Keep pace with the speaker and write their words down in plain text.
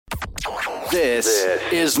This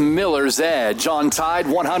is Miller's Edge on Tide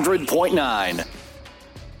 100.9.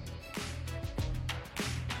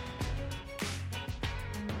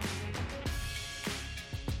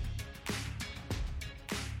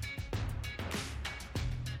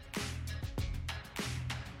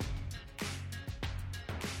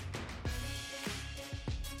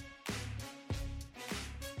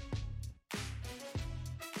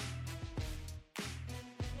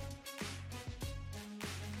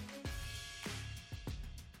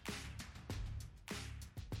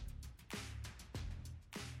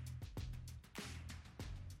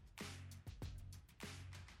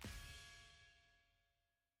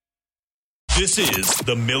 This is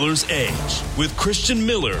the Miller's Edge with Christian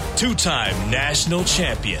Miller, two-time national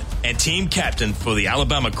champion and team captain for the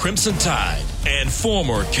Alabama Crimson Tide, and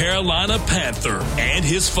former Carolina Panther, and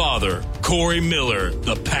his father, Corey Miller,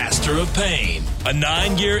 the pastor of pain, a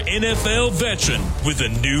 9-year NFL veteran with the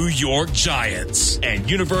New York Giants and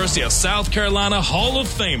University of South Carolina Hall of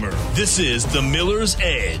Famer. This is the Miller's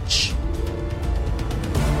Edge.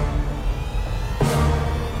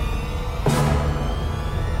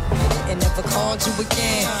 Never called you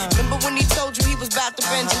again. Remember when he told you he was about to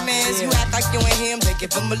Benjamins? You act like you ain't him, they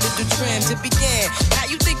give him a little trim to begin. Now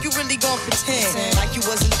you think you really gon' pretend like you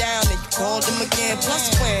wasn't down and you called him again.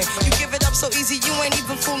 Plus when you give it up so easy, you ain't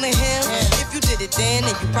even fooling him. If you did it then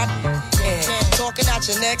you probably can. Talking out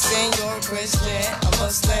your neck saying you're a Christian, a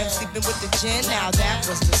Muslim, sleeping with the gin. Now that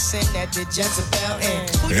was the sin that did Jezebel in.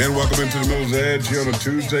 And welcome into the Miller's Edge here on a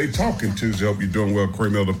Tuesday, Talking Tuesday. Hope you're doing well.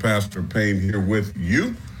 Corey Miller, the pastor of pain, here with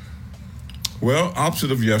you. Well,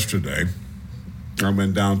 opposite of yesterday, I'm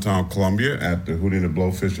in downtown Columbia at the Hootie and the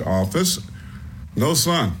Blowfish office. No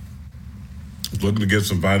sun. Looking to get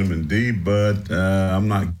some vitamin D, but I'm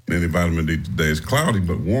not getting any vitamin D today. It's cloudy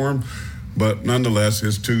but warm, but nonetheless,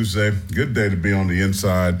 it's Tuesday. Good day to be on the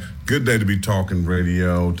inside. Good day to be talking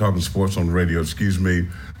sports on the radio,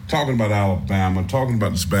 talking about Alabama, talking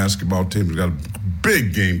about this basketball team. We've got a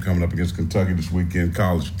big game coming up against Kentucky this weekend,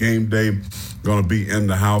 College Game Day. Going to be in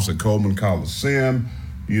the house at Coleman Coliseum.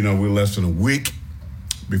 You know, we're less than a week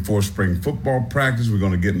before spring football practice. We're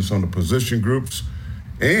going to get into some of the position groups.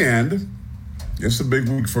 And it's a big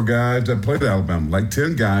week for guys that played at Alabama, like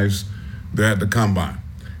 10 guys there at the Combine.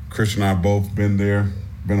 Christian and I both been there,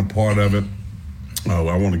 been a part of it. I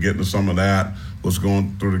want to get into some of that, what's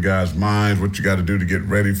going through the guys' minds, what you got to do to get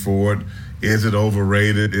ready for it. Is it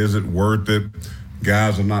overrated? Is it worth it?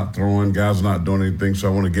 Guys are not throwing. Guys are not doing anything. So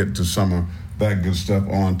I want to get to some of that good stuff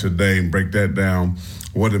on today and break that down,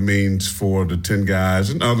 what it means for the 10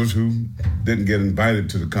 guys and others who didn't get invited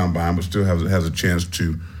to the Combine but still has a chance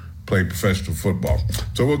to play professional football.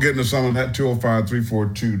 So we'll get into some of that.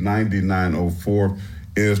 205-342-9904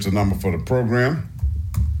 is the number for the program.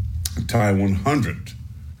 Tide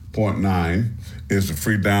 100.9 is the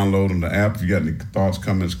free download on the app. If you got any thoughts,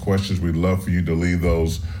 comments, questions, we'd love for you to leave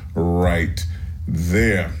those right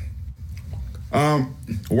there.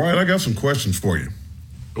 Wyatt, I got some questions for you.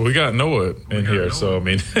 We got Noah in here, so I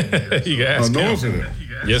mean, you can ask him. Noah's in it.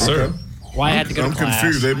 Yes, sir. Okay. Why I had to go to class. I'm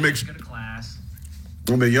confused. They mix.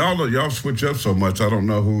 I mean, y'all switch up so much. I don't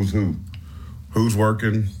know who's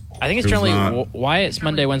working. I think it's generally Wyatt's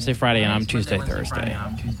Monday, Wednesday, Friday, and I'm Tuesday, Thursday.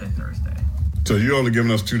 So you're only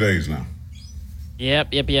giving us 2 days now.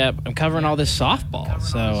 Yep. I'm covering all this softball,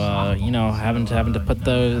 so having to put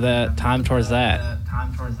that time towards that.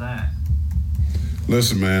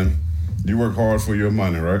 Listen, man, you work hard for your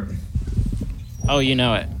money, right? Oh, you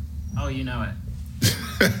know it.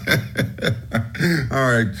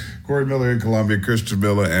 All right, Corey Miller in Columbia, Christian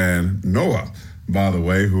Miller, and Noah, by the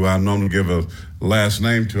way, who I normally give a last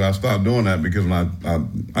name to. I stopped doing that because when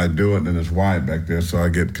I do it, then it's Wyatt back there, so I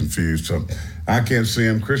get confused. So I can't see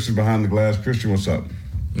him. Christian behind the glass. Christian, what's up?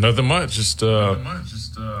 Nothing much. Just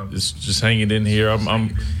hanging in here.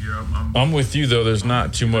 I'm with you though. There's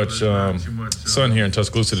not too much sun here in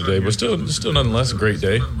Tuscaloosa today, but still nonetheless a great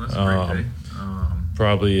day.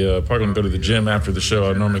 Probably gonna go to the gym after the show.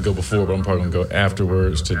 I normally go before, but I'm probably gonna go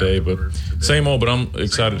afterwards today. But same old. But I'm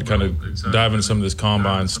excited to kind of dive into some of this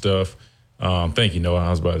combine stuff. Thank you, Noah. I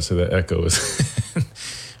was about to say that echo is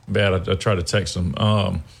bad. I tried to text him.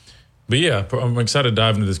 But yeah, I'm excited to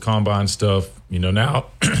dive into this combine stuff. You know, now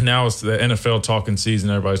it's the NFL talking season.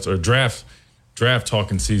 Or draft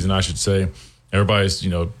talking season, I should say. Everybody's,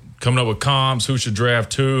 coming up with comps, who should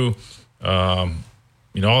draft who, all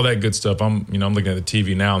that good stuff. I'm looking at the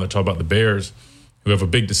TV now and they're talking about the Bears, who have a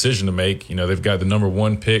big decision to make. They've got the number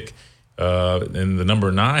 1 pick and the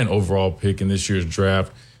number 9 overall pick in this year's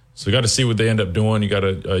draft. So you got to see what they end up doing. You got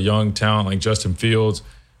a young talent like Justin Fields.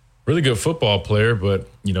 really good football player, but,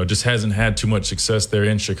 just hasn't had too much success there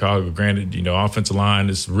in Chicago. Granted, offensive line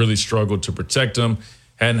has really struggled to protect him,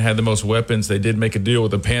 hadn't had the most weapons. They did make a deal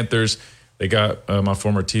with the Panthers. They got my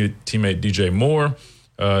former teammate DJ Moore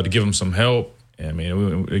to give him some help. I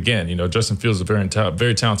mean, again, Justin Fields is a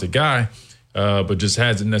very talented guy, but just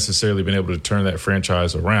hasn't necessarily been able to turn that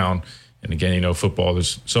franchise around. And again, football,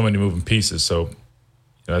 there's so many moving pieces. So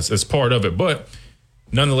that's part of it. But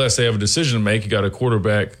nonetheless, they have a decision to make. You got a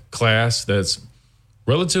quarterback class that's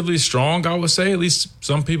relatively strong, I would say. At least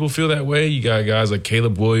some people feel that way. You got guys like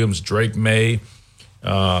Caleb Williams, Drake May. You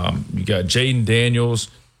got Jaden Daniels.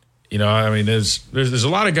 There's a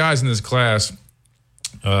lot of guys in this class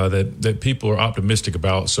that people are optimistic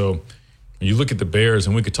about. So when you look at the Bears,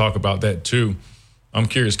 and we could talk about that too, I'm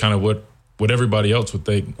curious kind of what everybody else would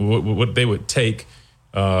think, what they would take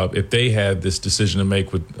if they had this decision to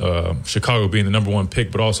make with Chicago being the number one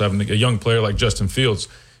pick, but also having a young player like Justin Fields.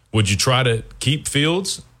 Would you try to keep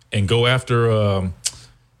Fields and go after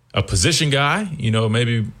a position guy?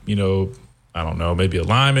 Maybe, I don't know, maybe a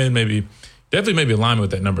lineman, definitely a lineman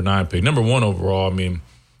with that number 9 pick. Number 1 overall, I mean,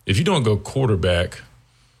 if you don't go quarterback,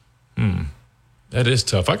 that is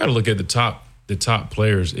tough. I got to look at the top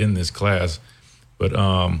players in this class. But,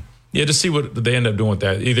 just see what they end up doing with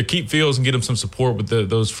that. Either keep Fields and get him some support with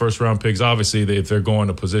those first-round picks. Obviously, if they're going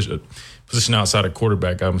to position outside of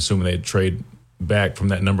quarterback, I'm assuming they'd trade back from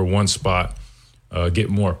that number 1 spot, get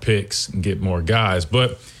more picks and get more guys.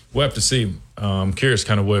 But we'll have to see. I'm curious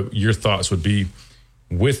kind of what your thoughts would be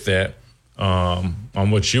with that, on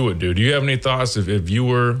what you would do. Do you have any thoughts if you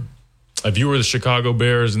were the Chicago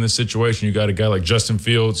Bears in this situation? You got a guy like Justin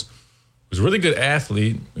Fields, who's a really good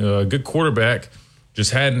athlete, good quarterback,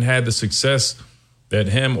 just hadn't had the success that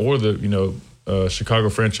him or the Chicago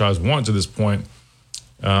franchise want to this point.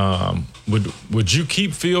 Would you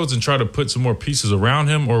keep Fields and try to put some more pieces around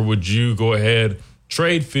him, or would you go ahead,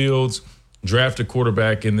 trade Fields, draft a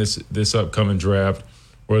quarterback in this upcoming draft,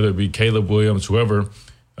 whether it be Caleb Williams, whoever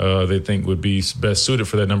they think would be best suited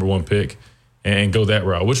for that number 1 pick, and go that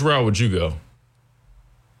route? Which route would you go?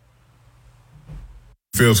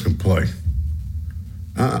 Fields can play.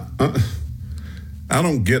 I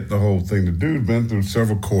don't get the whole thing. The dude's been through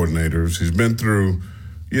several coordinators. He's been through,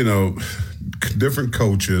 different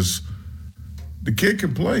coaches. The kid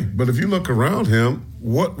can play. But if you look around him,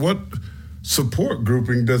 what support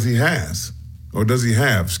grouping does he have?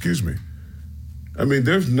 Excuse me. I mean,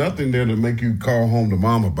 there's nothing there to make you call home to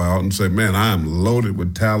mom about and say, man, I am loaded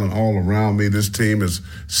with talent all around me. This team is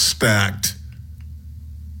stacked.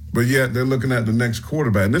 But yet they're looking at the next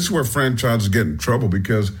quarterback. And this is where franchises get in trouble,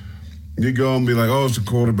 because you go and be like, it's the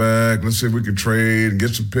quarterback. Let's see if we can trade and get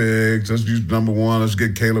some picks. Let's use number 1. Let's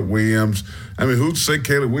get Caleb Williams. I mean, who'd say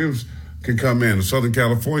Caleb Williams can come in? Southern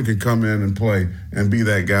California can come in and play and be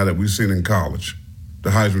that guy that we've seen in college, the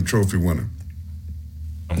Heisman Trophy winner.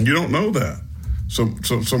 You don't know that. So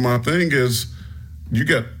my thing is, you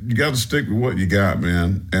got to stick with what you got,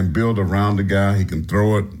 man, and build around the guy. He can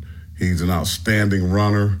throw it. He's an outstanding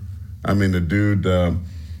runner. I mean, the dude,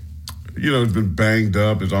 he's been banged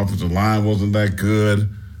up. His offensive line wasn't that good.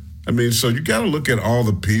 I mean, so you got to look at all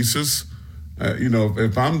the pieces.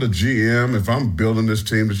 If I'm the GM, if I'm building this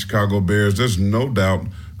team, the Chicago Bears, there's no doubt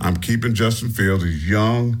I'm keeping Justin Fields. He's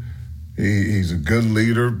young. He's a good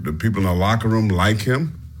leader. The people in the locker room like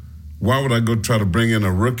him. Why would I go try to bring in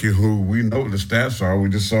a rookie who we know what the stats are? We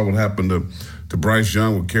just saw what happened to Bryce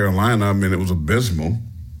Young with Carolina. I mean, it was abysmal.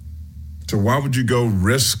 So why would you go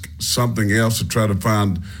risk something else to try to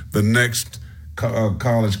find the next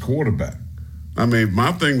college quarterback? I mean,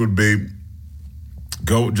 my thing would be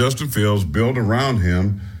go with Justin Fields, build around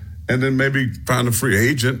him, and then maybe find a free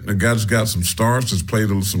agent, a guy that's got some stars, that's played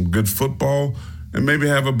some good football, and maybe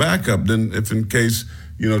have a backup. Then if in case,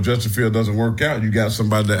 Justin Fields doesn't work out, you got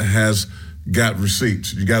somebody that has got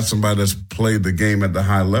receipts. You got somebody that's played the game at the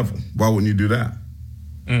high level. Why wouldn't you do that?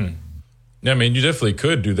 I mean, you definitely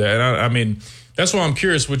could do that. I mean, that's why I'm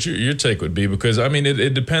curious what your take would be, because, I mean,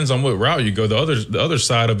 it depends on what route you go. The other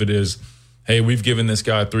side of it is, hey, we've given this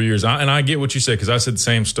guy 3 years. And I get what you said, because I said the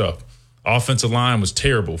same stuff. Offensive line was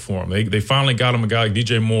terrible for him. They finally got him a guy like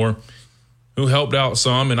DJ Moore who helped out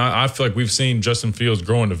some, and I feel like we've seen Justin Fields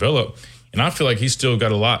grow and develop, and I feel like he's still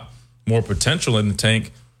got a lot more potential in the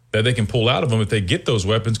tank that they can pull out of him if they get those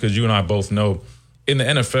weapons, because you and I both know in the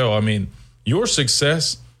NFL, I mean, your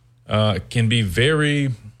success can very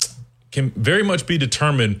much be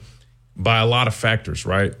determined by a lot of factors,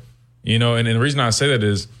 right? And the reason I say that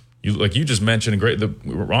is, you just mentioned,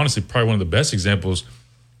 honestly, probably one of the best examples,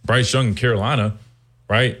 Bryce Young in Carolina,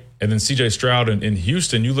 right? And then C.J. Stroud in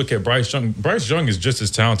Houston. You look at Bryce Young. Bryce Young is just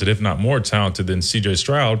as talented, if not more talented, than C.J.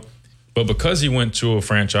 Stroud. But because he went to a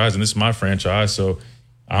franchise, and this is my franchise, so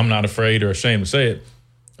I'm not afraid or ashamed to say it,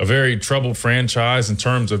 a very troubled franchise in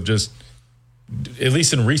terms of just, at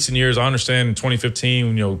least in recent years, I understand in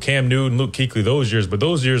 2015, Cam Newton, Luke Kuechly, those years, but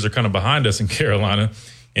those years are kind of behind us in Carolina.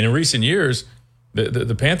 And in recent years,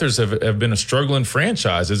 the Panthers have been a struggling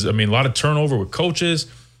franchise. A lot of turnover with coaches.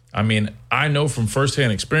 I know from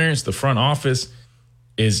firsthand experience, the front office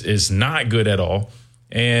is not good at all.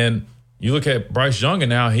 And you look at Bryce Young, and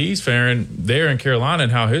now he's faring there in Carolina,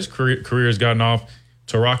 and how his career has gotten off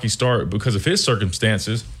to a rocky start because of his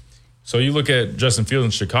circumstances. So you look at Justin Fields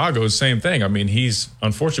in Chicago, the same thing. He's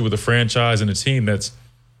unfortunately with a franchise and a team that's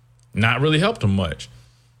not really helped him much.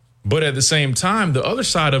 But at the same time, the other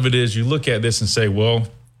side of it is you look at this and say, well,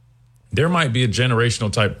 there might be a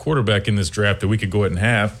generational type quarterback in this draft that we could go ahead and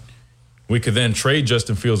have. We could then trade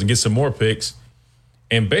Justin Fields and get some more picks.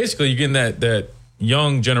 And basically you're getting that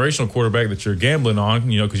young generational quarterback that you're gambling on,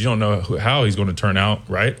 because you don't know how he's going to turn out,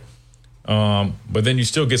 right? But then you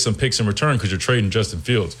still get some picks in return because you're trading Justin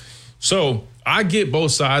Fields. So I get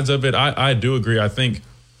both sides of it. I do agree. I think,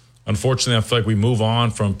 unfortunately, I feel like we move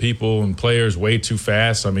on from people and players way too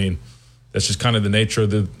fast. That's just kind of the nature of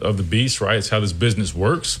the beast, right? It's how this business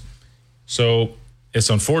works. So it's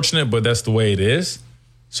unfortunate, but that's the way it is.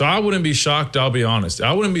 So I wouldn't be shocked, I'll be honest.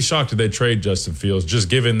 I wouldn't be shocked if they trade Justin Fields, just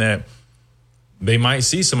given that they might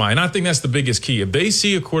see somebody. And I think that's the biggest key. If they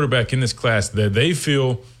see a quarterback in this class that they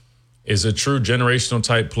feel is a true generational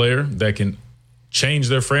type player that can change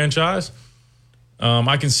their franchise,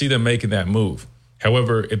 I can see them making that move.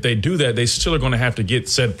 However, if they do that, they still are going to have to get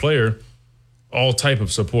said player all type of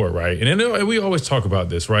support, right? And we always talk about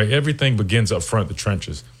this, right? Everything begins up front, the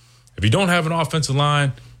trenches. If you don't have an offensive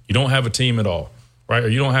line, you don't have a team at all, right? Or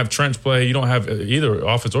you don't have trench play, you don't have either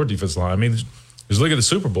offense or defensive line. Just look at the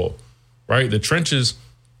Super Bowl, right? The trenches,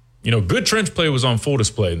 good trench play was on full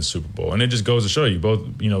display in the Super Bowl. And it just goes to show you both,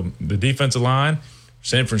 the defensive line,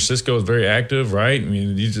 San Francisco is very active, right?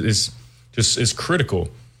 It's critical.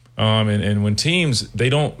 And when teams, I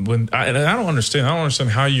don't understand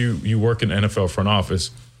how you work in the NFL front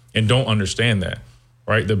office and don't understand that,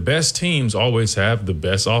 right? The best teams always have the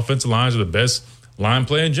best offensive lines or the best line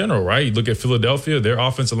play in general, right? You look at Philadelphia, their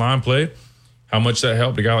offensive line play, how much that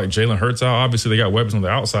helped a guy like Jalen Hurts out. Obviously, they got weapons on the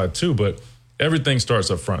outside too, but everything starts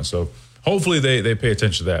up front. So hopefully they pay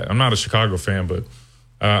attention to that. I'm not a Chicago fan, but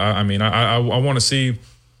I want to see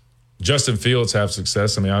Justin Fields have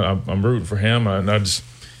success. I'm rooting for him. I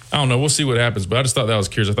don't know. We'll see what happens. But I just thought that was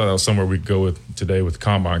curious. I thought that was somewhere we could go with today with the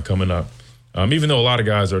Combine coming up. Even though a lot of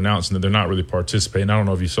guys are announcing that they're not really participating. I don't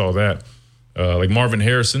know if you saw that. Like Marvin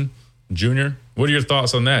Harrison Jr. What are your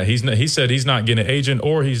thoughts on that? He said he's not getting an agent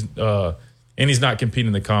or he's not competing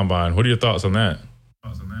in the Combine. What are your thoughts on that?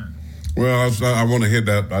 Well, I want to hit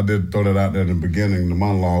that. I did throw that out there in the beginning, the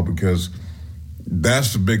monologue, because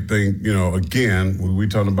that's the big thing. Again, when we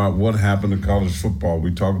talk about what happened to college football,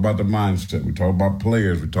 we talk about the mindset, we talk about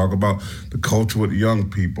players, we talk about the culture with young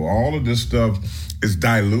people. All of this stuff is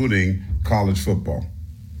diluting college football.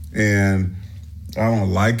 And I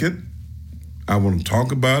don't like it. I want to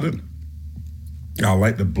talk about it. I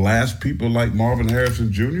like to blast people like Marvin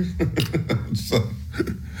Harrison Jr. So,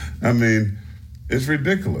 it's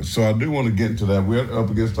ridiculous. So I do want to get into that. We're up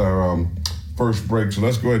against our first break, so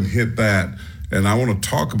let's go ahead and hit that. And I want to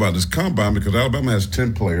talk about this Combine because Alabama has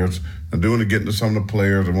 10 players. I do want to get into some of the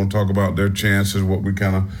players. I want to talk about their chances, what we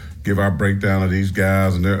kind of give our breakdown of these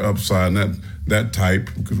guys and their upside and that type,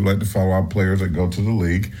 because we like to follow our players that go to the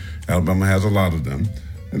league. Alabama has a lot of them.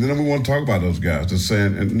 And then we want to talk about those guys that's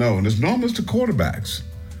saying, and it's normally the quarterbacks.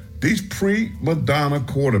 These pre-Madonna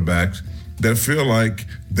quarterbacks that feel like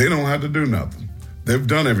they don't have to do nothing. They've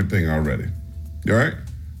done everything already. All right?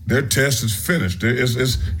 Their test is finished.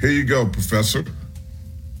 Here you go, professor.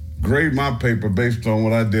 Grade my paper based on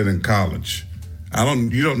what I did in college.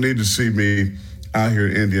 You don't need to see me out here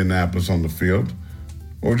in Indianapolis on the field.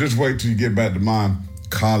 Or just wait till you get back to my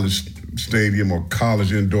college stadium or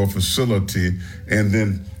college indoor facility, and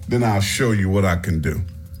then I'll show you what I can do.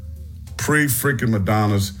 Pre-freaking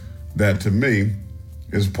Madonnas, that to me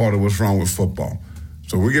is part of what's wrong with football.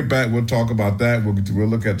 So we get back, we'll talk about that. We'll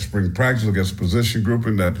look at spring practice, look at some position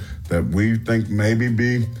grouping that we think maybe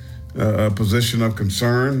be a position of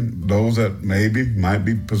concern, those that might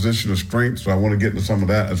be position of strength. So I want to get into some of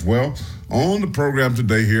that as well. On the program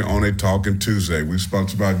today here on a Talking Tuesday, we're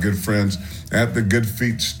sponsored by our good friends at the Good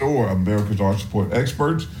Feet Store, America's Arch Support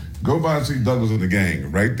Experts. Go by and see Douglas and the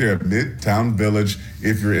gang right there at Midtown Village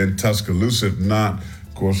if you're in Tuscaloosa. If not,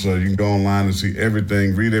 of course, you can go online and see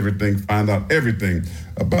everything, read everything, find out everything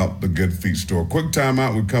about the Good Feet Store. Quick time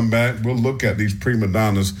out. We come back. We'll look at these prima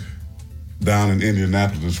donnas down in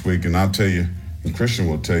Indianapolis this week, and I'll tell you, and Christian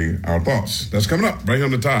will tell you our thoughts. That's coming up right here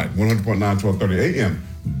on the Tide, 100.9, 1230 a.m.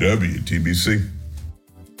 WTBC.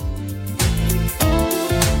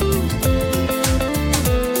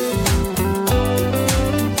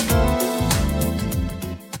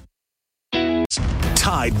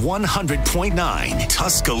 Tide 100.9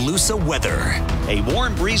 Tuscaloosa weather. A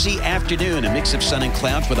warm, breezy afternoon, a mix of sun and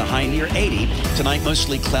clouds with a high near 80. Tonight,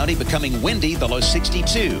 mostly cloudy, becoming windy, the low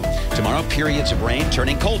 62. Tomorrow, periods of rain,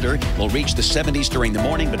 turning colder. Will reach the 70s during the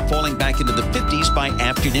morning, but falling back into the 50s by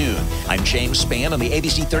afternoon. I'm James Spann on the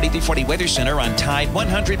ABC 3340 Weather Center on Tide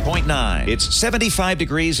 100.9. It's 75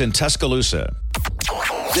 degrees in Tuscaloosa.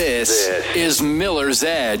 This is Miller's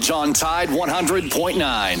Edge on Tide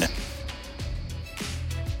 100.9.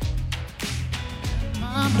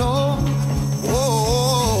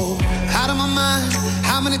 Out of my mind,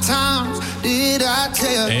 how many times did I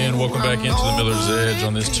tell you? And welcome back into the Miller's Edge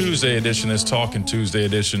on this Tuesday edition, this Talking Tuesday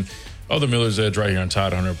edition of the Miller's Edge right here on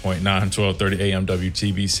Tide 100.9, 1230 AM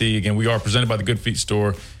WTBC. Again, we are presented by the Good Feet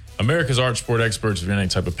Store, America's Arch Sport experts. If you're in any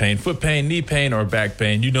type of pain, foot pain, knee pain, or back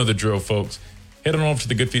pain, you know the drill, folks. Head on over to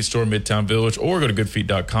the Good Feet Store, Midtown Village, or go to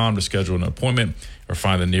goodfeet.com to schedule an appointment or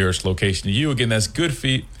find the nearest location to you. Again, that's Good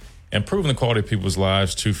Feet. Improving the quality of people's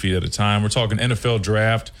lives 2 feet at a time. We're talking NFL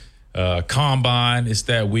draft, combine. It's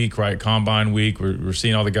that week, right? Combine week. We're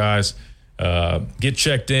seeing all the guys get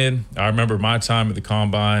checked in. I remember my time at the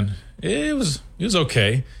combine. It was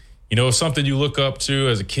okay. You know, it's something you look up to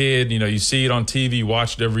as a kid. You know, you see it on TV, you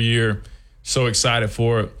watch it every year. So excited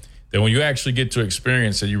for it. Then when you actually get to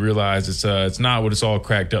experience it, you realize it's not what it's all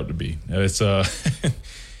cracked up to be. It's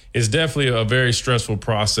it's definitely a very stressful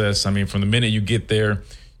process. I mean, from the minute you get there,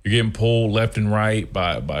 you're getting pulled left and right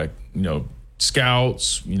by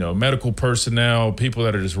scouts, medical personnel, people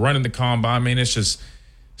that are just running the combine. I mean, it's just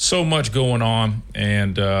so much going on.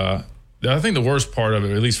 And I think the worst part of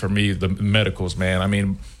it, at least for me, the medicals, man. I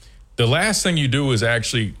mean, the last thing you do is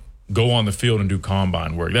actually go on the field and do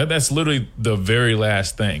combine work. That's literally the very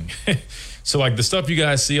last thing. So, like, the stuff you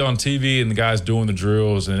guys see on TV and the guys doing the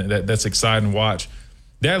drills, and that's exciting to watch.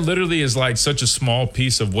 That literally is like such a small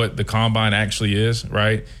piece of what the combine actually is,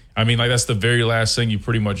 right? I mean, like, that's the very last thing you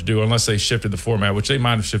pretty much do, unless they shifted the format, which they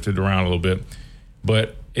might have shifted around a little bit.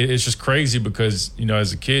 But it's just crazy because,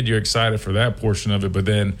 as a kid, you're excited for that portion of it. But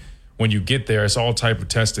then when you get there, it's all type of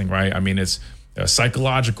testing, right? I mean, it's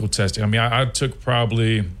psychological testing. I mean, I took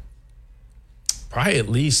probably at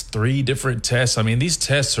least 3 different tests. I mean, these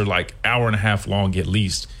tests are like hour and a half long at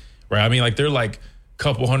least, right? I mean, like, they're like a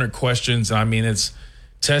couple hundred questions. I mean, it's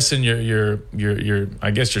testing your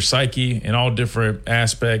I guess your psyche in all different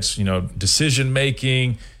aspects, decision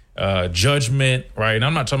making, judgment, right? And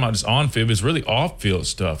I'm not talking about just on field, it's really off field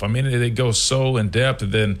stuff. I mean, they go so in depth,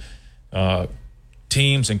 and then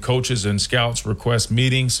teams and coaches and scouts request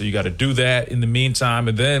meetings, so you got to do that in the meantime.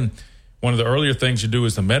 And then one of the earlier things you do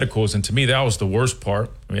is the medicals, and to me that was the worst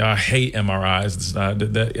part. I mean, I hate MRIs. It's not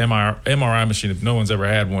that MRI machine. If no one's ever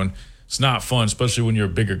had one, it's not fun, especially when you're a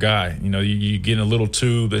bigger guy. You get in a little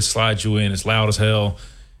tube that slides you in. It's loud as hell.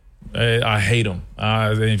 I hate them.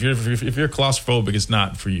 If you're claustrophobic, it's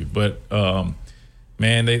not for you. But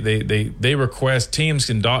man, they request, teams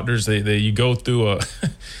and doctors. You go through a.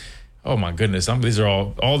 Oh my goodness! These are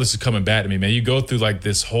all this is coming back to me, man. You go through like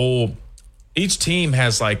this whole. Each team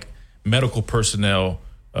has like medical personnel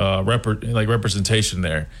representation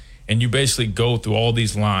there, and you basically go through all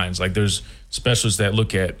these lines. Like, there's specialists that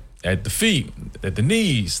look at the feet, at the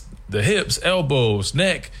knees, the hips, elbows,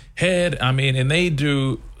 neck, head. I mean, and they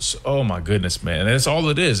do, oh my goodness, man. That's all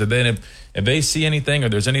it is. And then if they see anything, or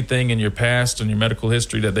there's anything in your past and your medical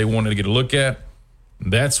history that they wanted to get a look at,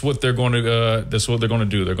 that's what they're going to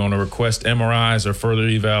do. They're going to request MRIs or further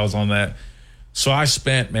evals on that. So I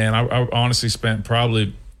honestly spent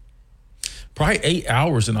probably 8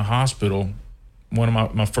 hours in the hospital, one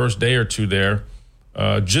of my first day or two there,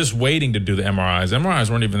 just waiting to do the MRIs. MRIs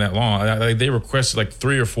weren't even that long. They requested like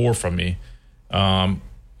 3 or 4 from me, and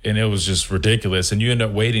it was just ridiculous. And you end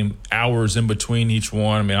up waiting hours in between each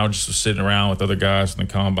one. I mean, I was just sitting around with other guys in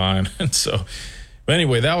the combine. And so, but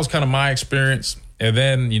anyway, that was kind of my experience. And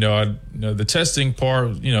then, the testing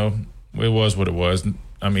part, it was what it was.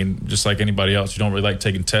 I mean, just like anybody else, you don't really like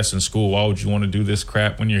taking tests in school. Why would you want to do this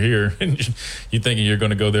crap when you're here? And you're thinking you're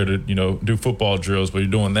going to go there to, do football drills, but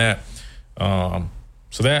you're doing that.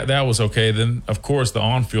 So that was okay. Then, of course, the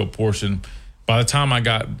on-field portion, by the time I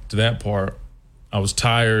got to that part, I was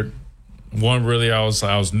tired. I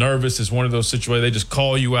was nervous. It's one of those situations, they just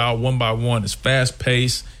call you out one by one. It's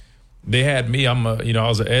fast-paced. They had me, I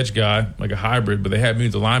was an edge guy, like a hybrid, but they had me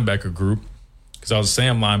with the linebacker group because I was a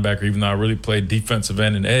Sam linebacker, even though I really played defensive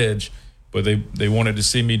end and edge. but they wanted to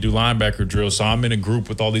see me do linebacker drills. So I'm in a group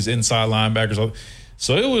with all these inside linebackers.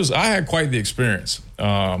 So I had quite the experience.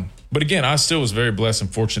 But again, I still was very blessed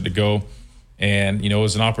and fortunate to go. And, it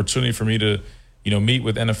was an opportunity for me to, meet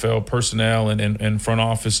with NFL personnel and front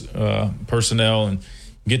office personnel and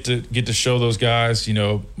get to show those guys,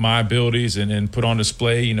 my abilities and put on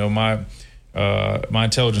display, my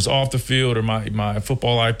intelligence off the field or my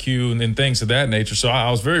football IQ and things of that nature. So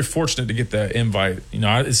I was very fortunate to get that invite.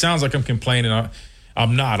 It sounds like I'm complaining.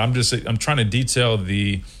 I'm not. I'm trying to detail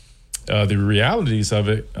the realities of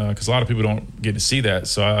it because a lot of people don't get to see that.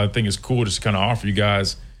 So I think it's cool just to kind of offer you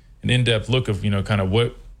guys an in-depth look of, kind of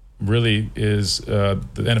what really is the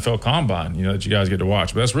NFL Combine, that you guys get to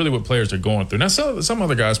watch. But that's really what players are going through. Now, some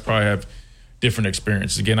other guys probably have different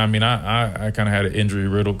experiences. Again, I mean, I kind of had an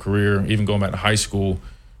injury-riddled career, even going back to high school,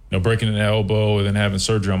 breaking an elbow and then having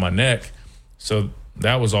surgery on my neck. So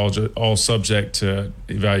that was all subject to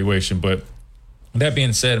evaluation. But that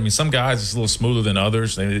being said, I mean, some guys it's a little smoother than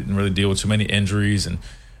others. They didn't really deal with too many injuries, and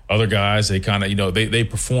other guys, they kind of, they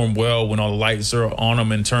perform well when all the lights are on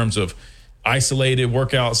them in terms of isolated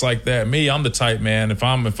workouts like that. Me, I'm the type, man, if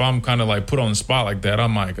I'm kind of like put on the spot like that,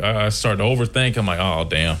 I'm like, I start to overthink. I'm like, oh,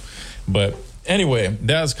 damn. But anyway,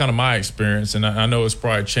 that's kind of my experience, and I know it's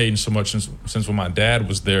probably changed so much since when my dad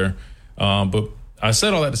was there. But I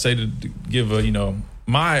said all that to say to give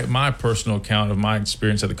my personal account of my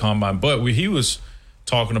experience at the Combine. But he was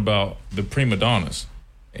talking about the prima donnas,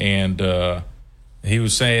 and he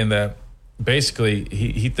was saying that basically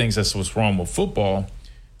he thinks that's what's wrong with football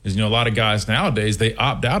is, a lot of guys nowadays, they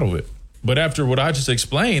opt out of it. But after what I just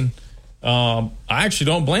explained, I actually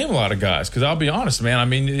don't blame a lot of guys because I'll be honest, man. I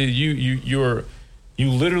mean, you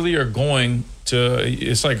literally are going to,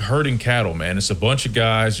 it's like herding cattle, man. It's a bunch of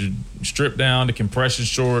guys, you're stripped down to compression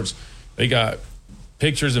shorts. They got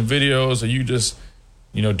pictures and videos of you just,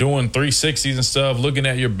 doing 360s and stuff, looking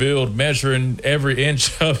at your build, measuring every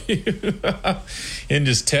inch of you and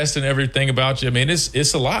just testing everything about you. I mean,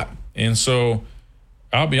 it's a lot. And so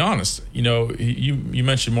I'll be honest, you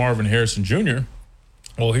mentioned Marvin Harrison Jr.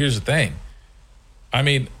 Well, here's the thing. I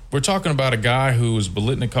mean, we're talking about a guy who is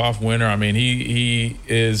Biletnikoff winner. I mean, he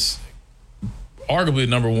is arguably the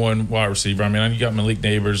number one wide receiver. I mean, you got Malik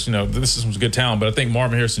Neighbors. This is some good talent, but I think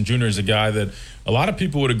Marvin Harrison Jr. is a guy that a lot of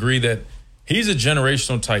people would agree that he's a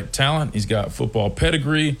generational type talent. He's got football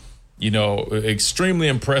pedigree, extremely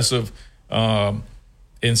impressive. And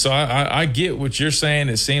so I get what you're saying.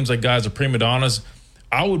 It seems like guys are prima donnas.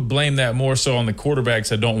 I would blame that more so on the quarterbacks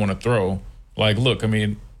that don't want to throw. Like, look, I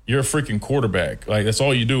mean, you're a freaking quarterback. Like, that's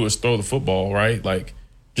all you do is throw the football, right? Like,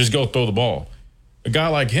 just go throw the ball. A guy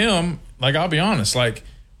like him, like, I'll be honest, like,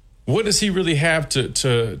 what does he really have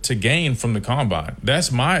to gain from the Combine?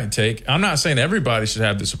 That's my take. I'm not saying everybody should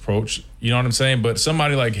have this approach. You know what I'm saying? But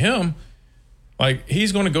somebody like him, like,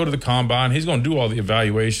 he's going to go to the Combine. He's going to do all the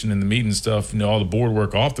evaluation and the meeting stuff, all the board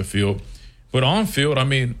work off the field. But on field, I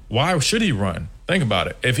mean, why should he run? Think about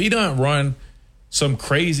it. If he doesn't run some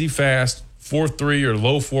crazy fast 4.3 or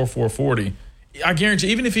low 4.40, I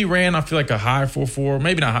guarantee even if he ran, I feel like a high 4.4,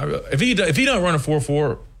 maybe not high. If he doesn't run a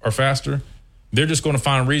 4.4 or faster, they're just going to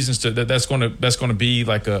find reasons that's going to be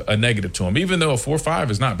like a negative to him, even though a 4.5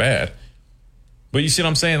 is not bad. But you see what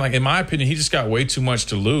I'm saying? Like, in my opinion, he just got way too much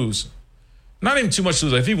to lose. Not even too much to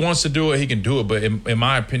lose. If he wants to do it, he can do it. But in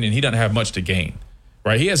my opinion, he doesn't have much to gain,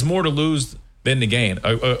 right? He has more to lose than to gain.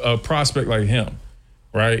 A prospect like him,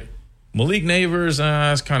 right? Malik Neighbors,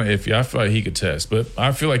 that's kind of iffy. I feel like he could test. But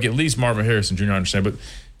I feel like at least Marvin Harrison Jr. I understand. But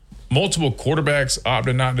multiple quarterbacks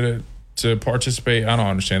opted not to participate. I don't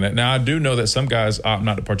understand that. Now, I do know that some guys opt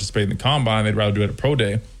not to participate in the Combine. They'd rather do it at Pro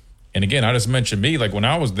Day. And again, I just mentioned me. Like, when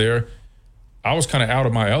I was there, I was kind of out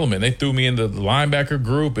of my element. They threw me into the linebacker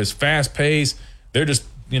group. It's fast-paced. They're just,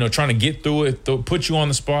 trying to get through it, put you on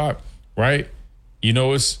the spot, right?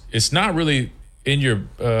 It's not really in your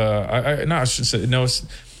I should say, no,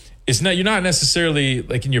 it's not, you're not necessarily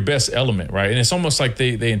like in your best element, right? And it's almost like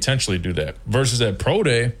they intentionally do that. Versus at Pro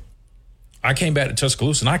Day, I came back to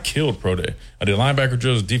Tuscaloosa and I killed Pro Day. I did linebacker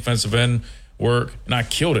drills, defensive end work, and I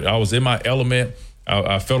killed it. I was in my element.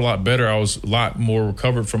 I felt a lot better. I was a lot more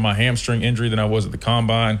recovered from my hamstring injury than I was at the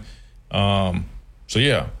Combine. So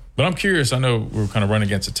yeah, but I'm curious. I know we're kind of running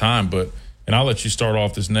against the time, and I'll let you start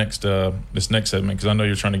off this next segment because I know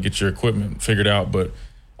you're trying to get your equipment figured out. But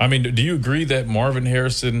I mean, do you agree that Marvin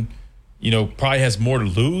Harrison, probably has more to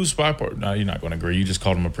lose by part? No, you're not going to agree. You just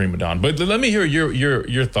called him a prima donna. But let me hear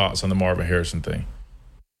your thoughts on the Marvin Harrison thing.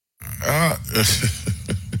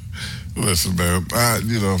 Listen, man,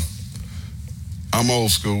 I'm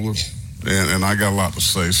old school, and I got a lot to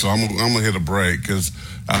say. So I'm gonna hit a break because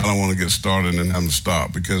I don't want to get started and have to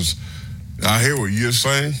stop because I hear what you're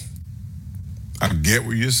saying. I get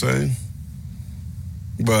what you're saying.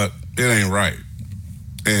 But it ain't right.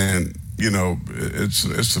 And, you know,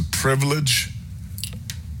 it's a privilege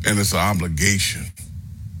and it's an obligation,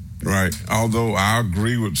 right? Although I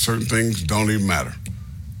agree with certain things don't even matter.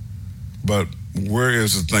 But where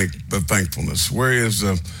is the thankfulness? Where is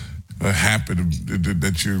the happy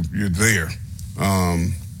that you're there?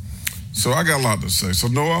 So I got a lot to say. So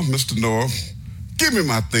Noah, Mr. Noah, give me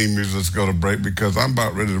my theme music. Let's go to break because I'm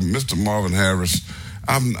about ready to. Mr. Marvin Harris.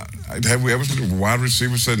 Have we ever seen a wide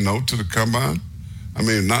receiver say no to the combine? I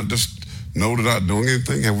mean, not just no to not doing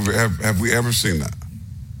anything. Have we ever seen that?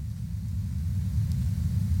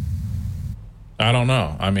 I don't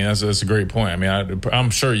know. I mean, that's a great point. I mean, I'm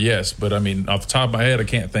sure yes, but I mean, off the top of my head, I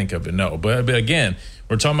can't think of it. No, but again,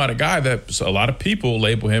 we're talking about a guy that a lot of people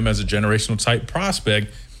label him as a generational type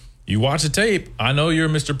prospect. You watch the tape. I know you're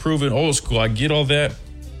Mr. Proven old school. I get all that.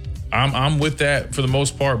 I'm with that for the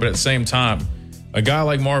most part, but at the same time, a guy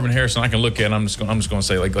like Marvin Harrison, I can look at. And I'm just going to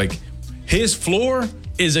say like his floor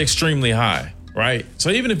is extremely high, right? So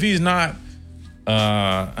even if he's not.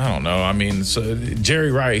 I don't know. I mean, so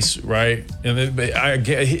Jerry Rice, right? And I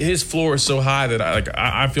get his floor is so high that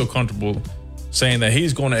I feel comfortable saying that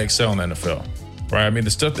he's going to excel in the NFL, right? I mean,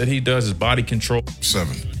 the stuff that he does is body control.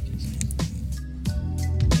 7.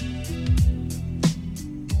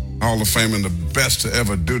 Hall of Fame and the best to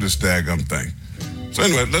ever do this daggum thing. So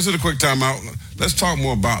anyway, let's hit a quick timeout. Let's talk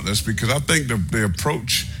more about this because I think the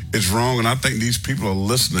approach is wrong, and I think these people are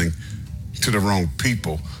listening to the wrong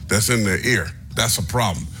people that's in their ear. That's a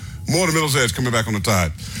problem. More of the Miller's Edge coming back on the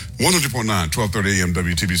Tide. 100.9, 1230 a.m.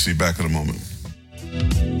 WTBC. Back in a moment.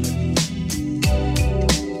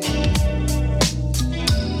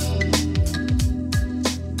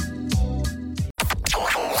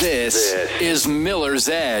 This is Miller's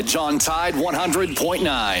Edge on Tide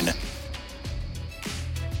 100.9.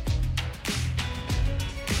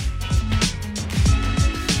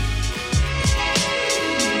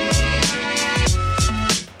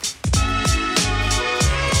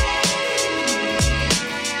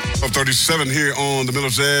 .37 here on the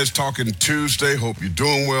Miller's Edge, talking Tuesday. Hope you're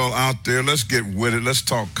doing well out there. Let's get with it. Let's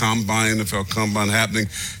talk Combine, NFL Combine happening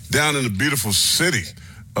down in the beautiful city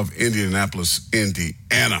of Indianapolis,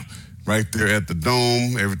 Indiana. Right there at the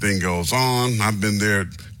Dome, everything goes on. I've been there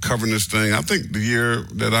covering this thing. I think the year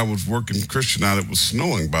that I was working Christian out, it was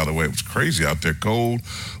snowing, by the way. It was crazy out there, cold.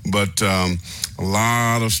 But a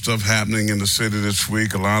lot of stuff happening in the city this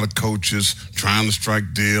week. A lot of coaches trying to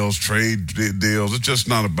strike deals, trade deals. It's just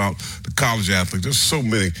not about the college athletes. There's so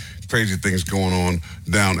many crazy things going on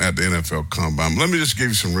down at the NFL Combine. Let me just give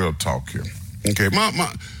you some real talk here. Okay,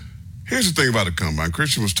 here's the thing about the Combine.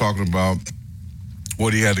 Christian was talking about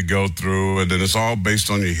what he had to go through, and then it's all based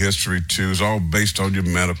on your history, too. It's all based on your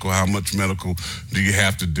medical. How much medical do you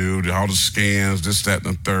have to do? All the scans, this, that,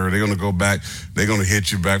 and the third. They're going to go back. They're going to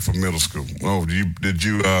hit you back from middle school. Oh, did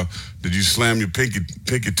you slam your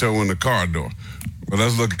pinky toe in the car door? Well,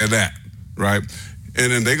 let's look at that, right?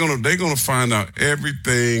 And then they're gonna find out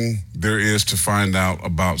everything there is to find out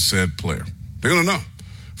about said player. They're going to know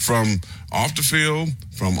from off the field,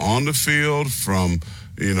 from on the field, from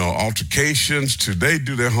altercations to they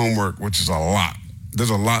do their homework, which is a lot.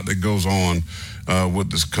 There's a lot that goes on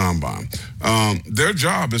with this combine. Their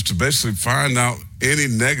job is to basically find out any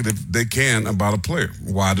negative they can about a player.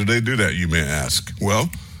 Why do they do that, you may ask? Well,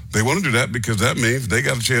 they want to do that because that means they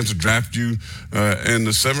got a chance to draft you in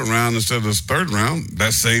the 7th round instead of the 3rd round.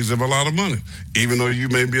 That saves them a lot of money, even though you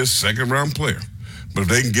may be a 2nd-round player. But if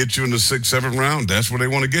they can get you in the 6th, 7th round, that's where they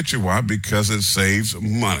want to get you. Why? Because it saves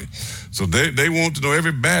money. So they want to know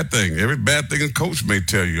every bad thing a coach may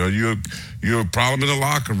tell you. You're a problem in the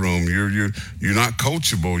locker room. You're not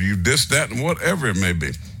coachable. You this, that, and whatever it may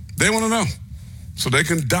be. They want to know. So they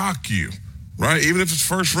can dock you, right? Even if it's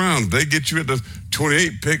 1st round, if they get you at the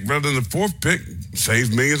 28th pick rather than the 4th pick,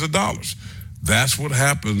 saves millions of dollars. That's what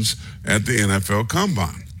happens at the NFL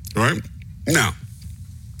Combine, right? Now,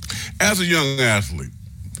 as a young athlete,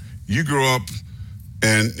 you grow up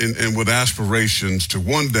and with aspirations to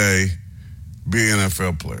one day be an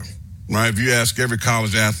NFL player, right? If you ask every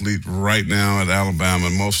college athlete right now at Alabama,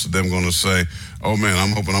 most of them going to say, oh, man, I'm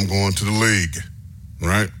hoping I'm going to the league,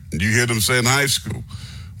 right? You hear them say in high school,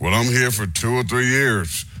 well, I'm here for 2 or 3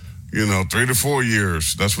 years, 3 to 4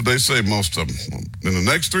 years. That's what they say, most of them. In the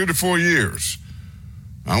next 3 to 4 years,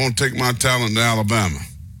 I want to take my talent to Alabama.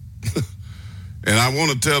 And I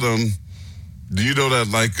want to tell them, do you know that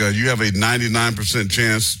you have a 99%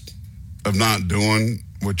 chance of not doing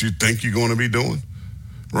what you think you're going to be doing,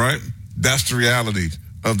 right? That's the reality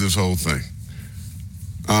of this whole thing.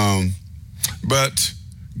 But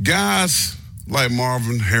guys like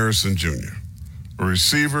Marvin Harrison Jr., a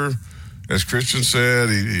receiver, as Christian said,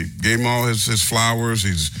 he gave him all his flowers.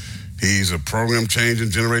 He's a program changing,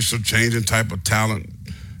 generational changing type of talent.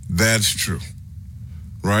 That's true,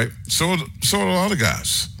 right? So are a lot of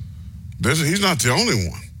guys. He's not the only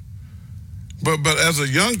one. But as a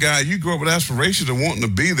young guy, you grow up with aspirations of wanting to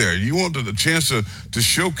be there. You want the chance to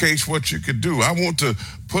showcase what you could do. I want to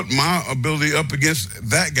put my ability up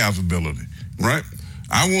against that guy's ability, right?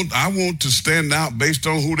 I want to stand out based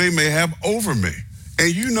on who they may have over me.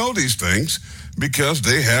 And you know these things because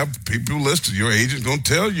they have people listed. Your agent's going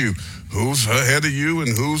to tell you who's ahead of you and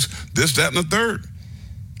who's this, that, and the third,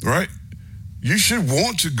 right? You should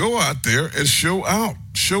want to go out there and show out,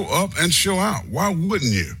 show up and show out. Why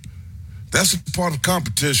wouldn't you? That's a part of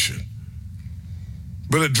competition.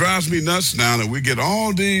 But it drives me nuts now that we get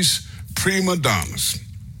all these prima donnas,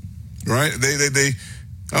 right? They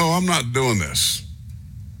I'm not doing this.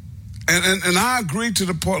 And I agree to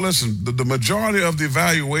the point, listen, the majority of the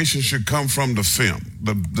evaluation should come from the film.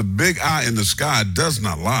 The big eye in the sky does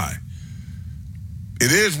not lie.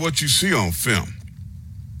 It is what you see on film,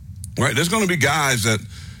 right? There's going to be guys that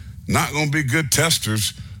not going to be good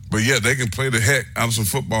testers, but yet they can play the heck out of some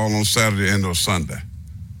football on Saturday and or Sunday.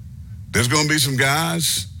 There's going to be some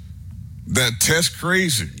guys that test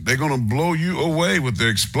crazy. They're going to blow you away with their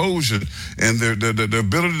explosion and their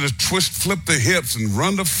ability to flip their hips and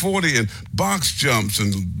run the 40 and box jumps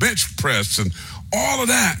and bench press and all of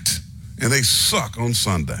that. And they suck on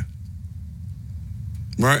Sunday.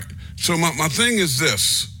 Right? So my thing is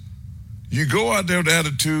this. You go out there with the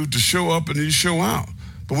attitude to show up and you show out.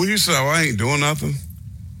 But when you say, oh, I ain't doing nothing,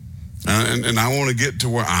 and I want to get to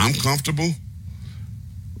where I'm comfortable.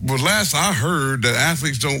 Well, last I heard that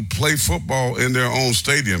athletes don't play football in their own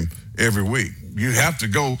stadium every week. You have to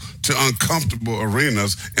go to uncomfortable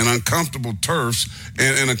arenas and uncomfortable turfs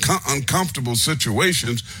and uncomfortable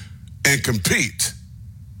situations and compete.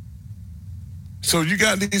 So you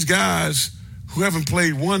got these guys who haven't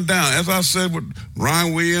played one down. As I said with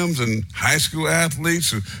Ryan Williams and high school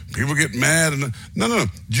athletes, people get mad. No.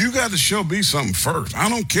 You got to show me something first. I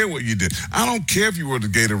don't care what you did. I don't care if you were the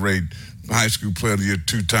Gatorade High School Player of the Year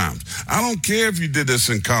 2 times. I don't care if you did this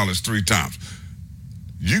in college 3 times.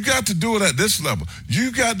 You got to do it at this level.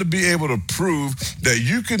 You got to be able to prove that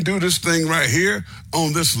you can do this thing right here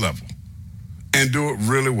on this level and do it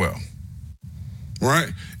really well, right?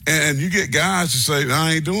 And you get guys to say,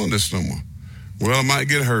 I ain't doing this no more. Well, I might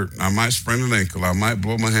get hurt. I might sprain an ankle. I might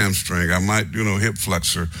blow my hamstring. I might, hip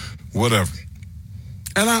flexor, whatever.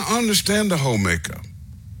 And I understand the whole makeup.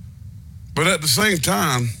 But at the same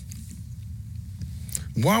time,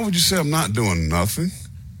 why would you say I'm not doing nothing?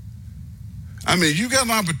 I mean, you got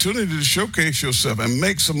an opportunity to showcase yourself and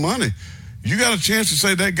make some money. You got a chance to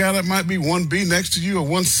say that guy that might be 1B next to you or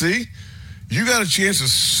 1C. You got a chance to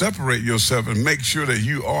separate yourself and make sure that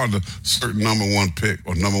you are the certain number 1 pick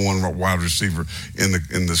or number 1 wide receiver in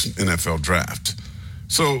this NFL draft.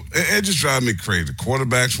 So it just drives me crazy.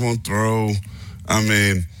 Quarterbacks won't throw. I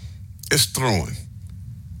mean, it's throwing.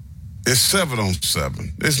 It's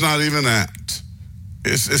 7-on-7. It's not even that.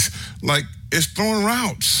 It's throwing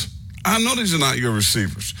routes. I know these are not your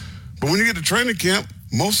receivers. But when you get to training camp,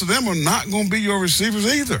 most of them are not going to be your receivers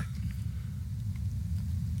either.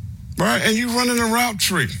 Right? And you running a route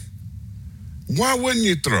tree. Why wouldn't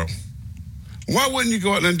you throw? Why wouldn't you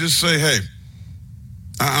go out and just say, hey,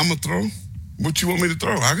 I'm going to throw? What you want me to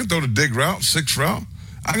throw? I can throw the dig route, 6 route.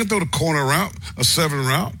 I can throw the corner route, a 7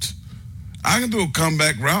 route. I can do a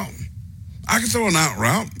comeback route. I can throw an out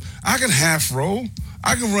route. I can half roll.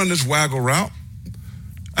 I can run this waggle route.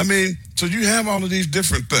 I mean, so you have all of these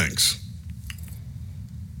different things.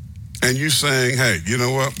 And you saying, hey, you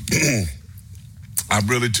know what? I'm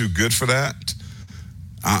really too good for that.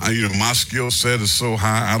 My skill set is so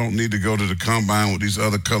high, I don't need to go to the combine with these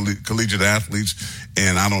other collegiate athletes,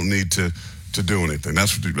 and I don't need to do anything.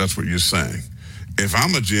 That's what you're saying. If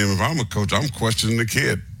I'm a GM, if I'm a coach, I'm questioning the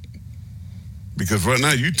kid. Because right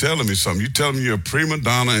now you're telling me something. You're telling me you're a prima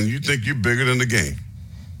donna and you think you're bigger than the game.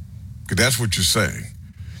 Because that's what you're saying.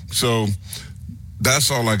 So that's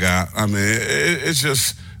all I got. I mean, it's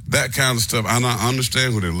just that kind of stuff. I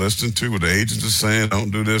understand who they're listening to, what the agents are saying.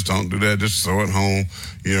 Don't do this, don't do that. Just throw it home.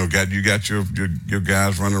 You got your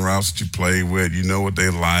guys running routes that you play with. You know what they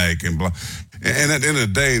like and blah. And at the end of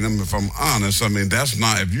the day, if I'm honest, I mean, that's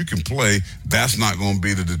not, if you can play, that's not going to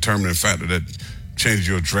be the determining factor that changes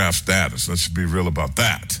your draft status. Let's be real about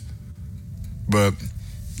that. But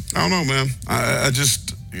I don't know, man. I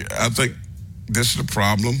think this is the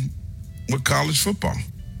problem with college football.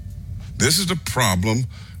 This is the problem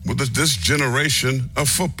with this generation of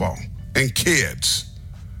football and kids.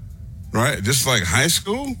 right? Just like high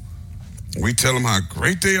school, we tell them how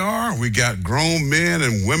great they are. We got grown men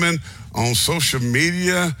and women on social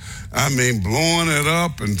media, blowing it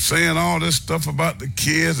up and saying all this stuff about the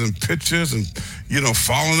kids and pictures and,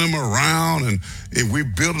 following them around. And we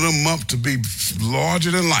building them up to be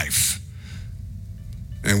larger than life.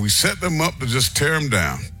 And we set them up to just tear them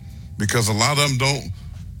down because a lot of them don't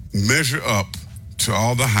measure up to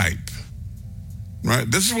all the hype, right?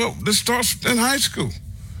 This starts in high school.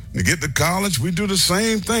 You get to college, we do the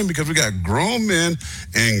same thing because we got grown men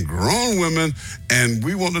and grown women, and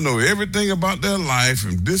we want to know everything about their life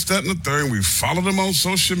and this, that, and the third. And we follow them on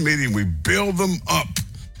social media, and we build them up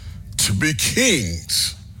to be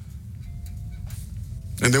kings.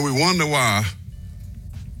 And then we wonder why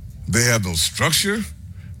they have no structure.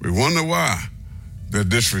 We wonder why they're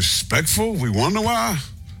disrespectful. We wonder why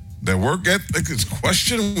their work ethic is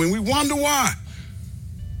questioned. We wonder why.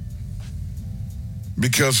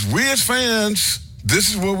 Because we as fans, this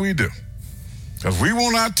is what we do. Because we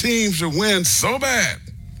want our teams to win so bad.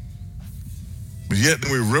 But yet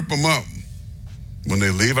then we rip them up when they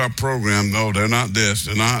leave our program. No, they're not this,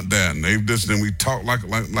 they're not that. And then we talk like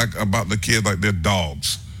about the kids like they're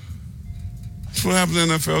dogs. That's what happens in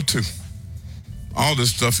the NFL too. All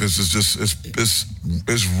this stuff is just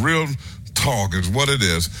it's real talk, is what it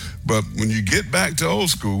is. But when you get back to old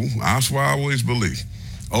school, that's why I always believe.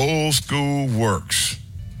 Old school works.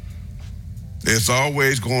 It's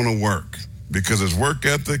always going to work because it's work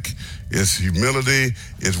ethic, it's humility,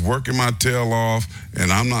 it's working my tail off, and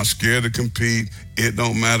I'm not scared to compete. It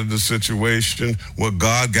don't matter the situation. What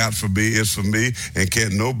God got for me is for me, and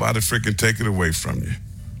can't nobody freaking take it away from you.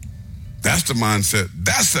 That's the mindset.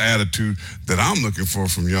 That's the attitude that I'm looking for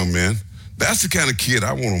from young men. That's the kind of kid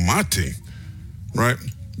I want on my team, right?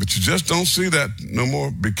 But you just don't see that no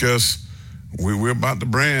more because we're about the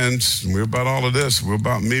brands, and we're about all of this. We're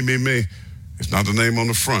about me. It's not the name on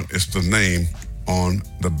the front. It's the name on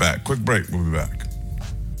the back. Quick break. We'll be back.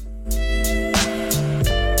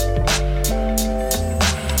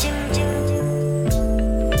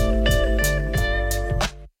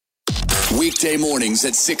 Weekday mornings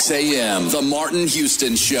at 6 a.m. The Martin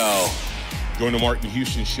Houston Show. Join the Martin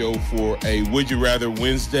Houston Show for a Would You Rather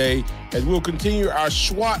Wednesday as we'll continue our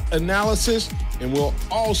SWOT analysis, and we'll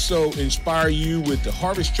also inspire you with the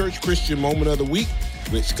Harvest Church Christian Moment of the Week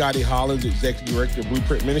with Scotty Hollins, Executive Director of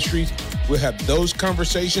Blueprint Ministries. We'll have those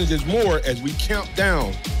conversations and more as we count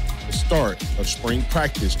down the start of spring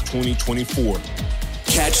practice 2024.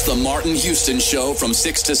 Catch the Martin Houston Show from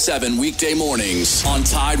 6 to 7 weekday mornings on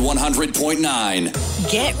Tide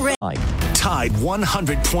 100.9. Get ready. Tide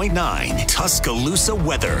 100.9 Tuscaloosa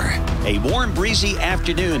weather. A warm, breezy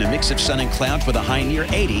afternoon, a mix of sun and clouds with a high near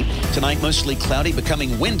 80. Tonight, mostly cloudy,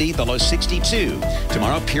 becoming windy, the low 62.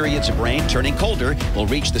 Tomorrow, periods of rain, turning colder. Will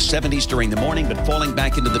reach the 70s during the morning, but falling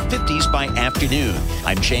back into the 50s by afternoon.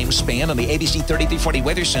 I'm James Spann on the ABC 3340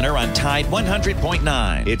 Weather Center on Tide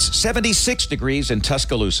 100.9. It's 76 degrees in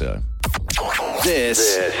Tuscaloosa.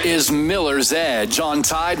 This is Miller's Edge on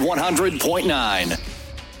Tide 100.9.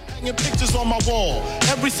 Pictures on my wall.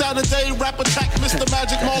 Every Saturday, rap attack, Mr.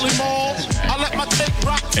 Magic Molly Mall. I let my tape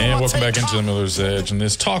rock. And welcome back into the Miller's Edge. And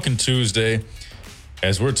this Talking Tuesday,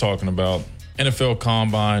 as we're talking about NFL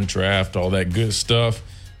Combine, draft, all that good stuff.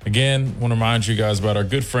 Again, want to remind you guys about our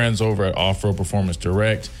good friends over at Off-Road Performance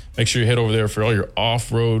Direct. Make sure you head over there for all your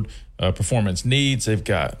off-road performance needs. They've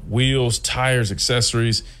got wheels, tires,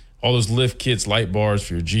 accessories, all those lift kits, light bars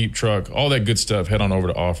for your Jeep, truck, all that good stuff. Head on over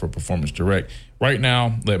to Off-Road Performance Direct. Right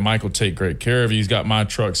now, let Michael take great care of you. He's got my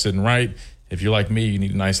truck sitting right. If you're like me, you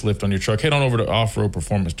need a nice lift on your truck, head on over to Off-Road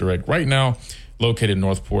Performance Direct. Right now, located in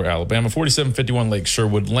Northport, Alabama, 4751 Lake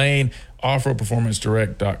Sherwood Lane.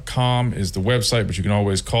 OffroadPerformanceDirect.com is the website, but you can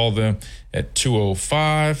always call them at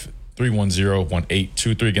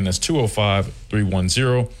 205-310-1823. Again, that's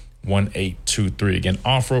 205-310-1823. Again,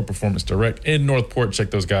 Off-Road Performance Direct in Northport. Check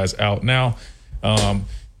those guys out now. Look,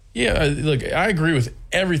 I agree with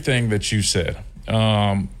everything that you said,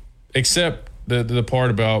 except the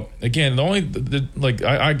part about, again,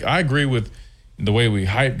 I agree with the way we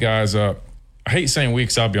hype guys up. I hate saying we,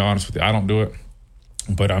 because I'll be honest with you, I don't do it,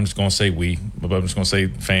 but I'm just going to say we, but I'm just going to say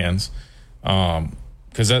fans,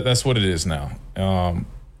 because that's what it is now. And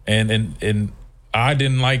I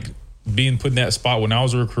didn't like being put in that spot when I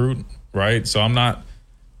was a recruit, right? So I'm not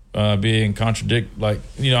being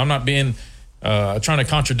I'm not being trying to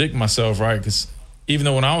contradict myself, right? Because even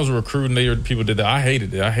though when I was a recruit and people did that, I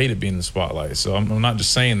hated it. I hated being in the spotlight. So I'm not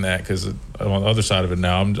just saying that because on the other side of it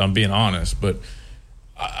now, I'm being honest. But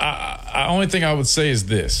I only thing I would say is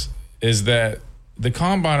this, is that the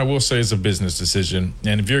Combine, I will say, is a business decision.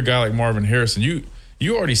 And if you're a guy like Marvin Harrison, you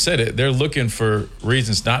you already said it. They're looking for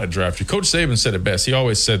reasons not to draft you. Coach Saban said it best. He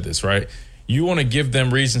always said this, right? You want to give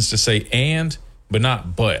them reasons to say and, but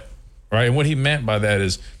not but, right? And what he meant by that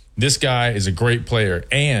is this guy is a great player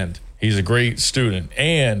and he's a great student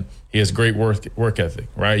and he has great work ethic,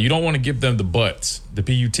 right? You don't want to give them the buts, the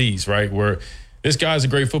PUTs, right? Where this guy's a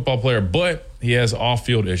great football player, but he has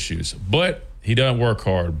off-field issues, but he doesn't work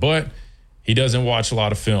hard, but he doesn't watch a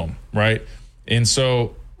lot of film, right? And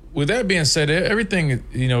so with that being said, everything,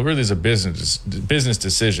 really is a business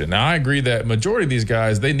decision. Now, I agree that majority of these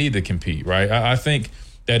guys, they need to compete, right? I think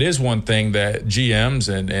that is one thing that GMs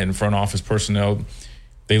and front office personnel,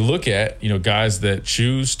 they look at, guys that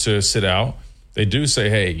choose to sit out. They do say,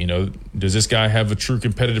 hey, does this guy have a true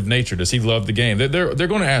competitive nature? Does he love the game? They're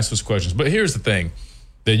going to ask those questions. But here's the thing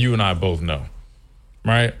that you and I both know,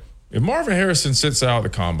 right? If Marvin Harrison sits out at the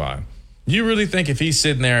combine, you really think if he's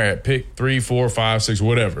sitting there at pick 3, 4, 5, 6,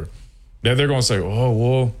 whatever, that they're going to say, oh,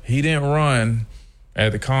 well, he didn't run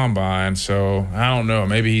at the combine, so I don't know.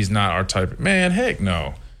 Maybe he's not our type. Man, heck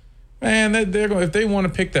no. Man, they're going, if they want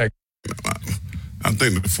to pick that. I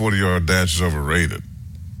think the 40-yard dash is overrated.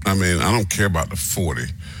 I mean, I don't care about the 40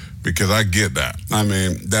 because I get that. I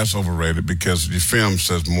mean, that's overrated because your film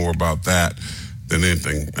says more about that than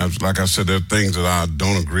anything. Like I said, there are things that I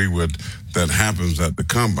don't agree with that happens at the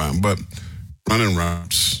combine, but running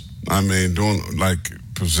routes, I mean, doing like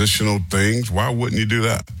positional things, why wouldn't you do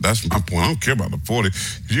that? That's my point. I don't care about the 40.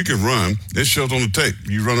 You can run. It shows on the tape.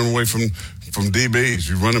 You're running away from DBs.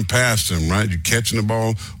 You're running past them, right? You're catching the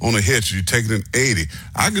ball on a hitch. You're taking it 80.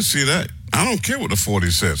 I can see that. I don't care what the 40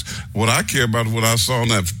 says. What I care about is what I saw in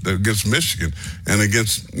that against Michigan and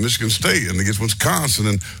against Michigan State and against Wisconsin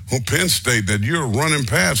and Penn State, that you're running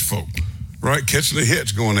past folk, right? Catching the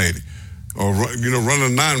hitch going 80. Or, running a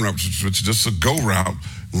 9 route, which is just a go route,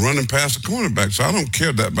 running past the cornerback. So I don't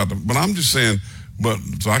care that about but I'm just saying,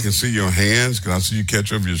 so I can see your hands. Can I see you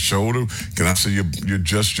catch over your shoulder? Can I see you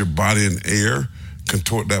adjust your body in air,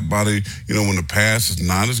 contort that body, when the pass is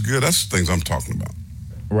not as good? That's the things I'm talking about.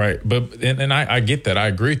 Right. But, and I get that. I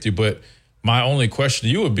agree with you. But my only question to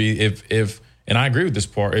you would be if and I agree with this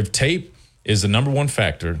part, if tape is the number one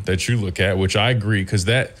factor that you look at, which I agree, because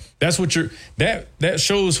that's what that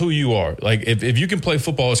shows who you are. Like if you can play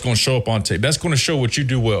football, it's going to show up on tape. That's going to show what you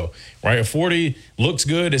do well, right? A 40 looks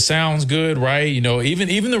good, it sounds good, right?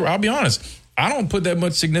 Even I'll be honest, I don't put that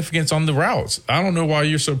much significance on the routes. I don't know why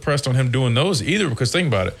you're so pressed on him doing those either, because think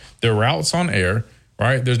about it, they're routes on air,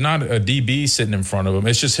 right? There's not a DB sitting in front of him.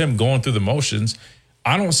 It's just him going through the motions.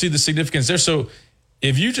 I don't see the significance there. So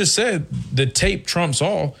if you just said the tape trumps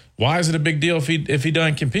all, why is it a big deal if he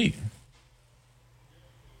doesn't compete?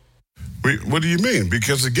 What do you mean?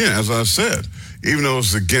 Because again, as I said, even though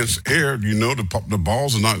it's against air, the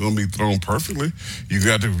balls are not going to be thrown perfectly. You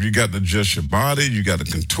got to adjust your body. You got to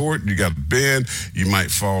contort. You got to bend. You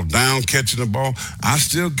might fall down catching the ball. I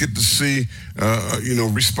still get to see,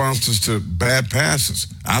 responses to bad passes.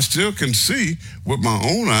 I still can see with my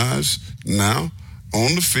own eyes now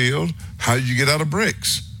on the field how you get out of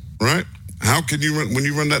breaks, right? How can you run when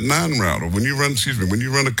you run that 9 route, or when you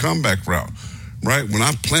run a comeback route? Right? When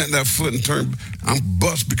I plant that foot and turn, I'm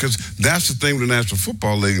bust, because that's the thing with the National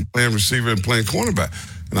Football League, playing receiver and playing cornerback.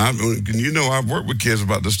 And I've worked with kids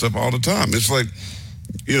about this stuff all the time. It's like,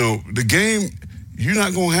 the game, you're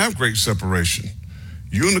not going to have great separation.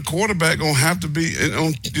 You and the quarterback going to have to be,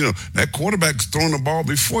 that quarterback's throwing the ball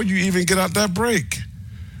before you even get out that break,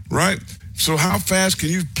 right? So how fast can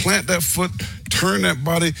you plant that foot, turn that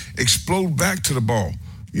body, explode back to the ball,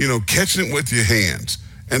 catching it with your hands,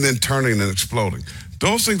 and then turning and exploding.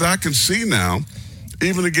 Those things I can see now,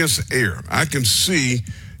 even against air. I can see,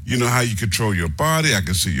 how you control your body. I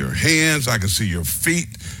can see your hands. I can see your feet,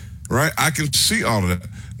 right? I can see all of that.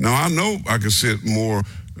 Now, I know I can see it more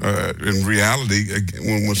in reality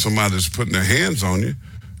when somebody's putting their hands on you.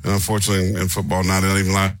 And unfortunately, in football now, they don't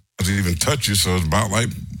even like to even touch you, so it's about like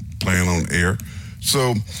playing on air.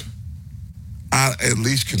 So I at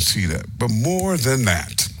least can see that. But more than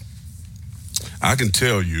that, I can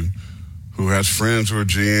tell you, who has friends who are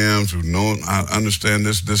GMs, I understand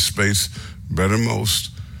this space better than most,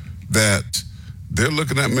 that they're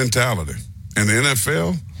looking at mentality. And the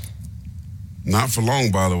NFL, not for long,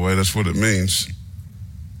 by the way, that's what it means.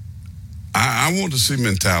 I want to see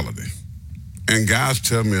mentality. And guys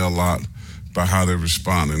tell me a lot about how they're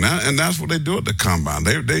responding. And that's what they do at the combine.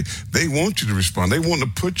 They want you to respond. They want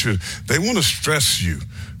to stress you.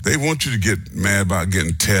 They want you to get mad about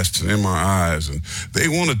getting tests and MRIs, and they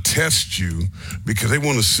want to test you because they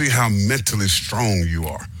want to see how mentally strong you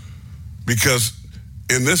are. Because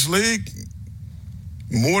in this league,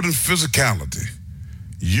 more than physicality,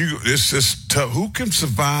 It's just tough. Who can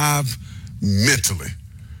survive mentally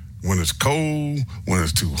when it's cold, when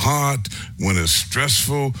it's too hot, when it's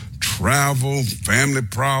stressful, travel, family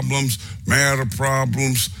problems, marital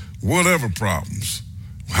problems, whatever problems?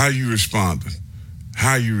 How you responding?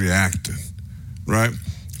 How you reacting? Right?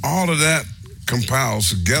 All of that compiles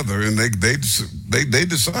together, and they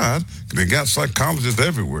decide. They got psychologists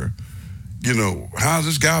everywhere. How's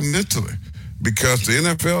this guy mentally? Because the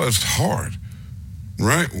NFL is hard,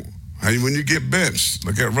 right? When you get benched,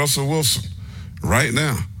 look at Russell Wilson right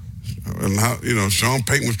now, and how Sean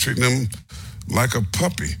Payton was treating him like a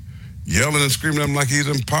puppy, yelling and screaming at him like he's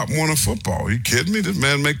in Pop Warner football. Are you kidding me? This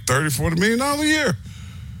man make $30-40 million a year.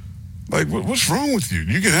 Like, what's wrong with you?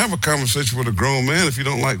 You can have a conversation with a grown man if you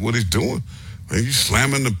don't like what he's doing. And you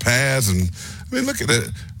slamming the pads, and look at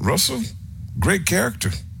that. Russell, great character.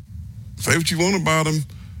 Say what you want about him.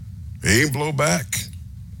 He ain't blow back.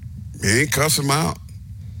 He ain't cuss him out.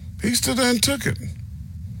 He stood there and took it.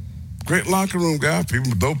 Great locker room guy.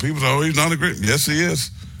 People say, oh, he's not a great. Yes, he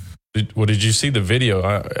is. Did you see the video?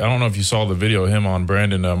 I don't know if you saw the video of him on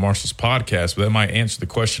Brandon Marshall's podcast, but that might answer the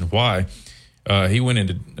question why. He went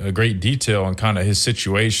into great detail on kind of his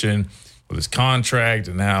situation with his contract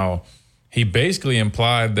and how he basically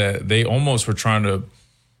implied that they almost were trying to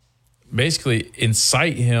basically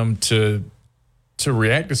incite him to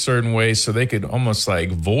react a certain way so they could almost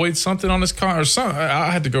like void something on his car or something.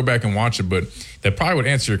 I had to go back and watch it, but that probably would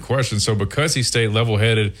answer your question. So because he stayed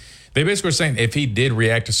level-headed, they basically were saying if he did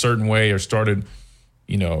react a certain way or started,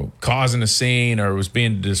 causing a scene or was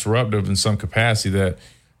being disruptive in some capacity, that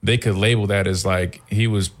they could label that as like he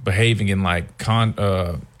was behaving in like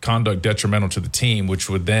conduct detrimental to the team, which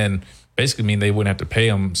would then basically mean they wouldn't have to pay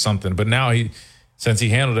him something. But now since he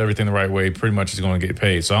handled everything the right way, pretty much he's going to get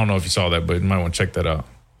paid. So I don't know if you saw that, but you might want to check that out.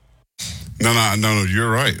 No,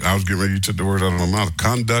 you're right. I was getting ready. You took the word out of my mouth.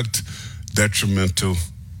 Conduct detrimental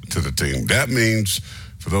to the team. That means,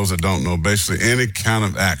 for those that don't know, basically any kind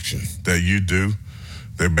of action that you do,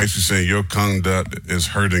 they're basically saying your conduct is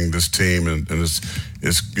hurting this team and it's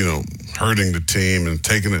hurting the team and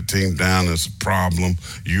taking the team down. It's a problem.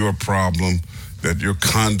 Your problem, that your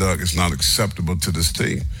conduct is not acceptable to this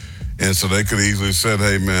team. And so they could easily have said,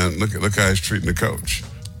 hey, man, look how he's treating the coach,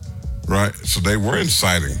 right? So they were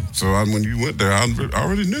inciting. So when you went there, I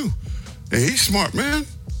already knew. And he's smart, man.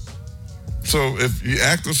 So if you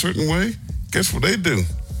act a certain way, guess what they do?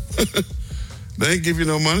 They ain't give you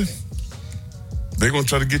no money. They're going to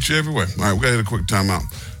try to get you everywhere. All right, we got to hit a quick timeout.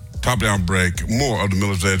 Top down break. More of the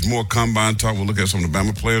Miller's Edge, more combine talk. We'll look at some of the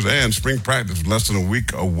Bama players and spring practice. Less than a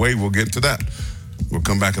week away. We'll get to that. We'll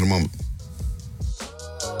come back in a moment.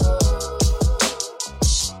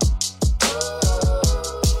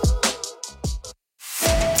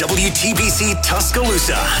 WTBC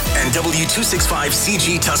Tuscaloosa and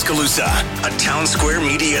W265CG Tuscaloosa, a Town Square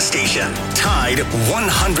media station. Tide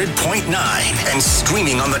 100.9 and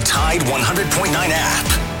streaming on the Tide 100.9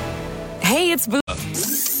 app. Hey, it's Boo.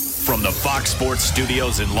 From the Fox Sports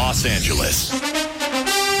Studios in Los Angeles,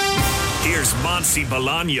 here's Monsi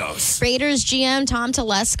Bolaños. Raiders GM Tom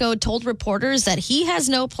Telesco told reporters that he has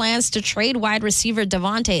no plans to trade wide receiver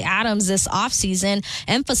Davante Adams this offseason,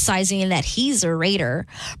 emphasizing that he's a Raider.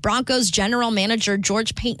 Broncos general manager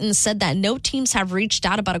George Paton said that no teams have reached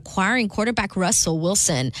out about acquiring quarterback Russell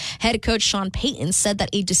Wilson. Head coach Sean Payton said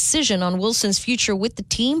that a decision on Wilson's future with the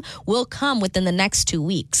team will come within the next 2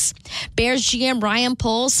 weeks. Bears GM Ryan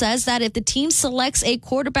Poles says that if the team selects a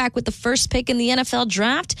quarterback with the first pick in the NFL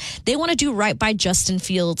draft, they want to do right by Justin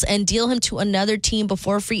Fields and deal him to another team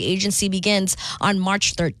before free agency begins on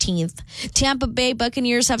March 13th. Tampa Bay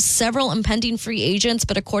Buccaneers have several impending free agents,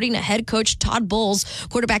 but according to head coach Todd Bowles,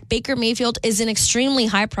 quarterback Baker Mayfield is an extremely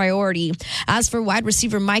high priority. As for wide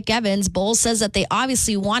receiver Mike Evans, Bowles says that they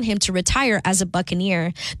obviously want him to retire as a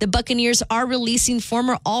Buccaneer. The Buccaneers are releasing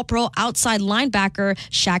former All-Pro outside linebacker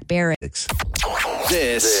Shaq Barrett.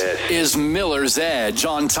 This is Miller's Edge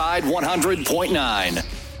on Tide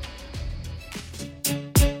 100.9.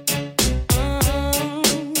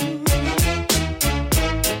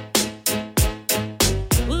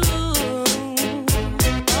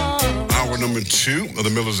 Number 2 of the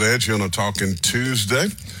Miller's Edge here on a Talking Tuesday.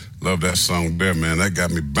 Love that song there, man. That got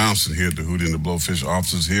me bouncing here at the Hootie and the Blowfish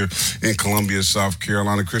offices here in Columbia, South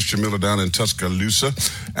Carolina. Christian Miller down in Tuscaloosa,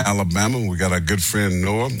 Alabama. We got our good friend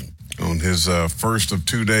Noah on his first of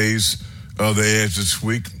 2 days of the Edge this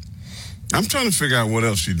week. I'm trying to figure out what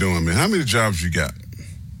else you're doing, man. How many jobs you got?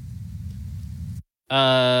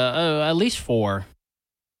 At least 4.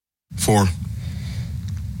 4?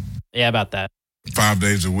 Yeah, about that. 5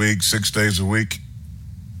 days a week, 6 days a week?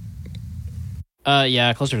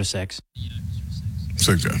 Yeah, closer to 6.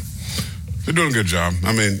 6 guys. They're doing a good job.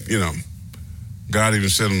 I mean, God even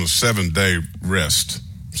said on the 7th-day rest.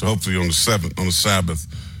 So hopefully on the Sabbath,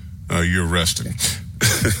 you're resting.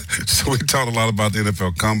 So we talked a lot about the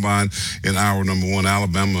NFL Combine in hour number 1.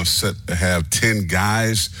 Alabama set to have 10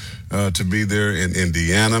 guys to be there in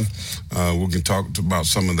Indiana. We can talk about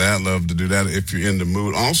some of that. Love to do that if you're in the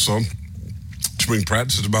mood. Also, spring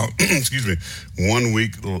practice is about, 1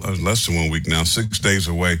 week, less than 1 week now, 6 days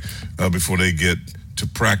away before they get to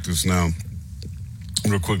practice. Now,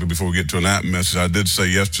 real quickly before we get to an app message, I did say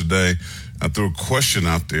yesterday, I threw a question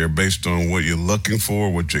out there based on what you're looking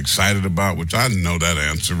for, what you're excited about, which I know that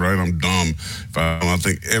answer, right? I'm dumb if I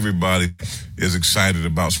think everybody is excited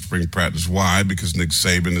about spring practice. Why? Because Nick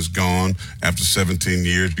Saban is gone after 17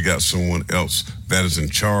 years. You got someone else that is in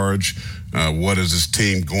charge. What is this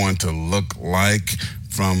team going to look like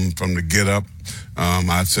from the get up?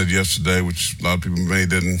 I said yesterday, which a lot of people may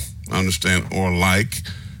didn't understand or like,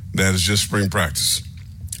 that is just spring practice.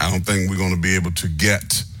 I don't think we're going to be able to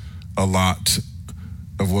get a lot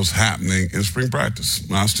of what's happening in spring practice.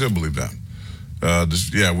 I still believe that.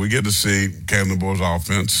 We get to see Caleb DeBoer's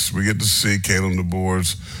offense. We get to see Caleb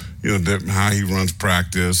DeBoer's, how he runs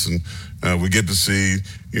practice, and we get to see,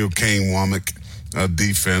 Kane Womack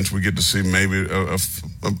defense. We get to see maybe a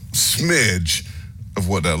smidge of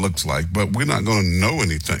what that looks like, but we're not going to know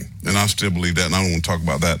anything, and I still believe that, and I don't want to talk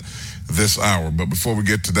about that this hour. But before we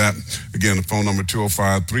get to that, again, the phone number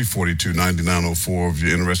 205-342-9904 if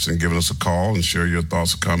you're interested in giving us a call and share your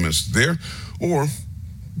thoughts and comments there, or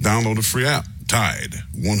download the free app, Tide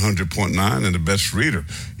 100.9, and the best reader.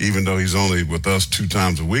 Even though he's only with us 2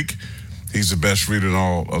 times a week, he's the best reader in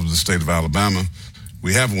all of the state of Alabama.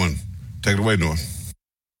 We have one. Take it away, Noah.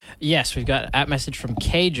 Yes, we've got an app message from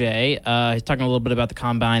KJ. He's talking a little bit about the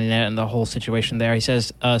combine and the whole situation there. He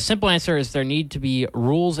says, simple answer is there need to be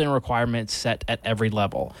rules and requirements set at every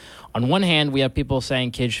level. On one hand, we have people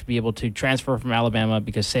saying kids should be able to transfer from Alabama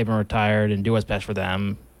because Saban retired and do what's best for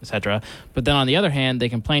them, etc. But then on the other hand, they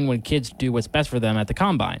complain when kids do what's best for them at the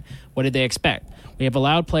combine. What did they expect? We have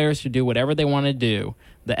allowed players to do whatever they want to do.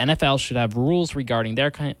 The NFL should have rules regarding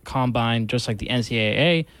their combine, just like the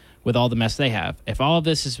NCAA, with all the mess they have. If all of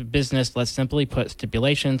this is business, let's simply put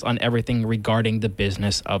stipulations on everything regarding the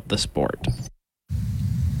business of the sport.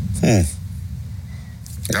 That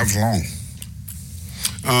was long.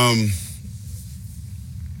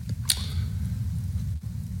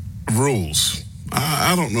 Rules.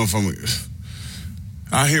 I don't know if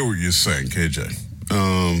I hear what you're saying, KJ.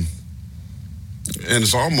 And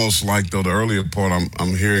it's almost like, though, the earlier part,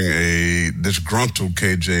 I'm hearing a disgruntled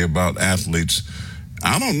KJ about athletes.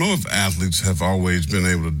 I don't know if athletes have always been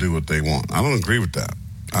able to do what they want. I don't agree with that.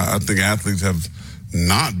 I think athletes have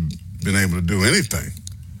not been able to do anything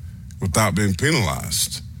without being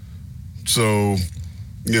penalized. So,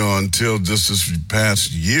 until just this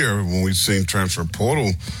past year when we've seen transfer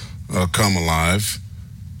portal come alive,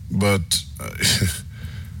 but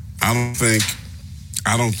I don't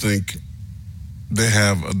think they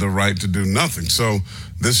have the right to do nothing. So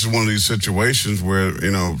this is one of these situations where,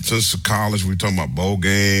 since college, we talking about bowl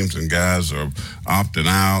games and guys are opting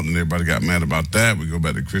out, and everybody got mad about that. We go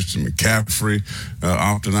back to Christian McCaffrey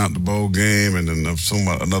opting out the bowl game, and then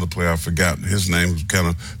another player, I forgot his name, who's kind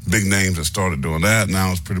of big names that started doing that.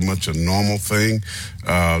 Now it's pretty much a normal thing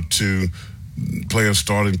to players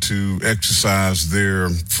starting to exercise their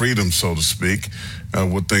freedom, so to speak,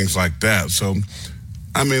 with things like that. So,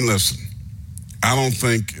 listen, I don't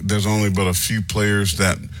think there's only but a few players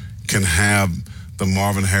that can have the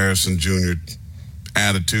Marvin Harrison Jr.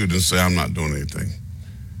 attitude and say, I'm not doing anything,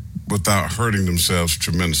 without hurting themselves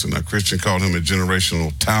tremendously. Now, Christian called him a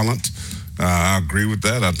generational talent. I agree with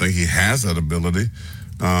that. I think he has that ability.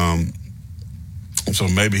 So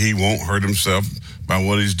maybe he won't hurt himself by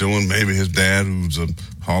what he's doing. Maybe his dad, who's a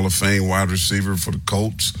Hall of Fame wide receiver for the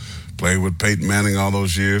Colts, played with Peyton Manning all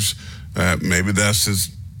those years, maybe that's his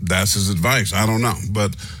advice. I don't know.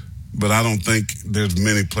 But I don't think there's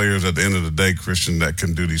many players at the end of the day, Christian, that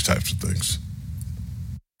can do these types of things.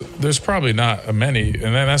 There's probably not many,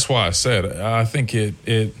 and that's why I said I think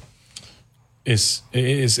it's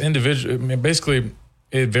individual. Basically,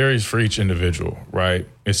 it varies for each individual, right?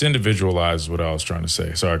 It's individualized is what I was trying to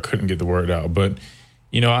say. So I couldn't get the word out. But,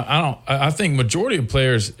 I think majority of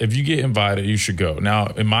players, if you get invited, you should go. Now,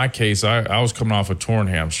 in my case, I was coming off a torn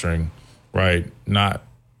hamstring, right? Not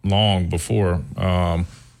long before. I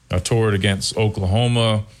toured against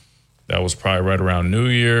Oklahoma. That was probably right around New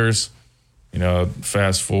Year's.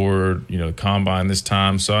 Fast forward, combine this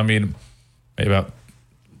time. So, maybe about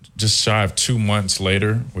just shy of 2 months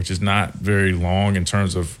later, which is not very long in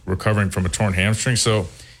terms of recovering from a torn hamstring. So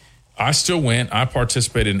I still went. I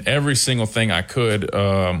participated in every single thing I could.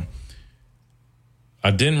 I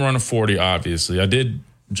didn't run a 40, obviously. I did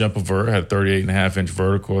jump a vert, had 38.5-inch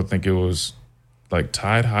vertical. I think it was like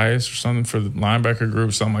tied highest or something for the linebacker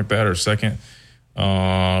group, something like that, or second.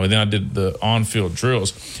 And then I did the on-field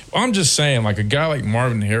drills. I'm just saying, like a guy like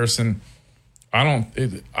Marvin Harrison, I know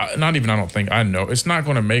it's not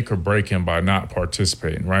going to make or break him by not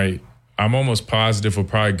participating, right? I'm almost positive he'll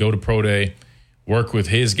probably go to pro day, work with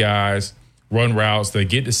his guys, run routes. They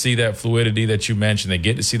get to see that fluidity that you mentioned. They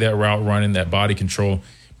get to see that route running, that body control.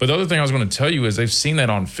 But the other thing I was going to tell you is they've seen that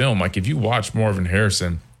on film. Like if you watch Marvin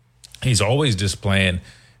Harrison, he's always displaying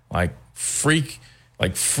like freak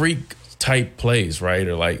type plays, right?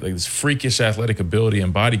 Or like this freakish athletic ability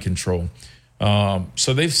and body control.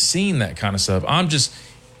 So they've seen that kind of stuff. I'm just,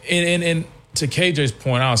 and to KJ's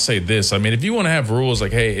point, I'll say this. I mean, if you want to have rules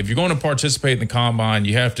like, hey, if you're going to participate in the combine,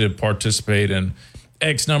 you have to participate in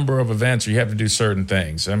X number of events or you have to do certain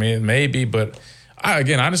things. I mean, maybe, but I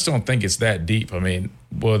just don't think it's that deep. I mean,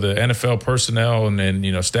 will the NFL personnel and then,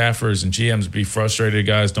 staffers and GMs be frustrated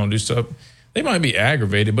guys don't do stuff? They might be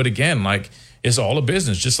aggravated, but again, like it's all a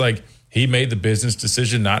business. Just like he made the business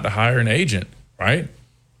decision not to hire an agent, right?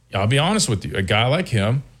 I'll be honest with you. A guy like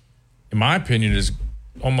him, in my opinion, is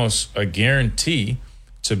almost a guarantee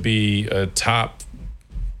to be a top.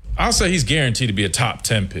 I'll say he's guaranteed to be a top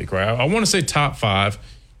 10 pick, right? I want to say top 5.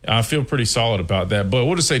 I feel pretty solid about that, but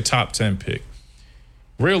we'll just say top 10 pick.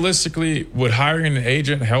 Realistically, would hiring an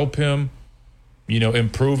agent help him,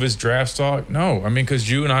 improve his draft stock? No. I mean,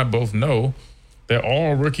 because you and I both know that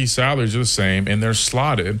all rookie salaries are the same and they're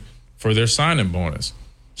slotted for their signing bonus.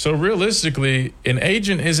 So realistically, an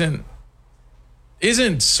agent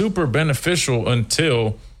isn't super beneficial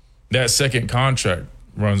until that second contract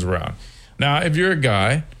runs around. Now, if you're a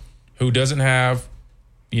guy who doesn't have,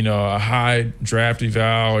 a high draft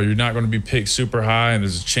eval, or you're not going to be picked super high, and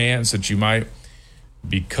there's a chance that you might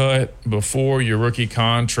be cut before your rookie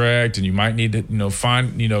contract, and you might need to,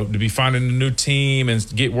 to be finding a new team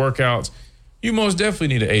and get workouts, you most definitely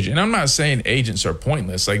need an agent. And I'm not saying agents are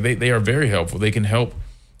pointless. Like they are very helpful. They can help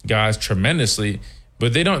guys tremendously,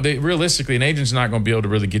 but realistically, an agent's not going to be able to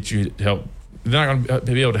really get you help. They're not going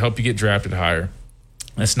to be able to help you get drafted higher.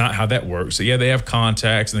 That's not how that works. So yeah, they have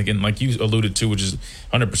contacts and they can, like you alluded to, which is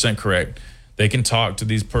 100% correct. They can talk to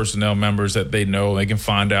these personnel members that they know. They can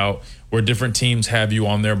find out where different teams have you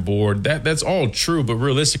on their board. That's all true. But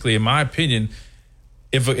realistically, in my opinion,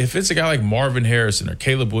 if it's a guy like Marvin Harrison or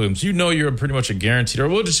Caleb Williams, you're pretty much a guaranteed, or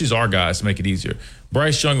we'll just use our guys to make it easier.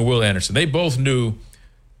 Bryce Young and Will Anderson, they both knew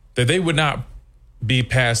that they would not be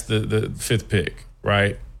past the 5th pick,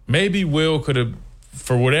 right? Maybe Will could have,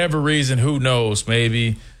 for whatever reason, who knows,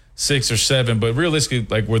 maybe 6 or 7, but realistically,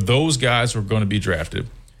 like where those guys were going to be drafted.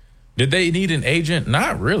 Did they need an agent?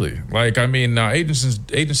 Not really. Like, I mean, now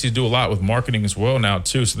agencies do a lot with marketing as well now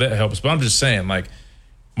too, so that helps. But I'm just saying, like,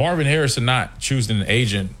 Marvin Harrison not choosing an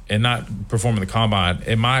agent and not performing the combine,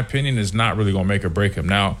 in my opinion, is not really going to make or break him.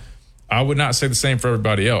 Now, I would not say the same for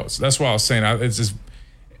everybody else. That's why I was saying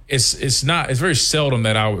it's very seldom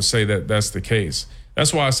that I would say that that's the case.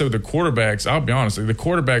 That's why I said with the quarterbacks, I'll be honest, the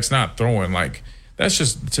quarterback's not throwing. Like, that's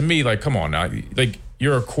just, to me, like, come on now. Like,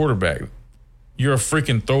 you're a quarterback. You're a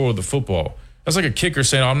freaking thrower of the football. That's like a kicker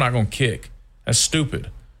saying, I'm not going to kick. That's stupid,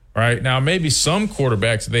 right? Now, maybe some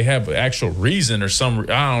quarterbacks, they have actual reason or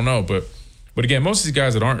I don't know. But again, most of these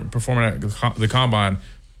guys that aren't performing at the combine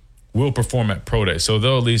will perform at pro day. So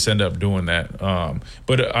they'll at least end up doing that.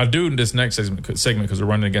 But I do in this next segment, because we're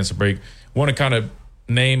running against a break, want to kind of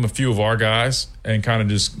name a few of our guys and kind of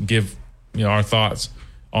just give, our thoughts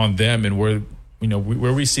on them and where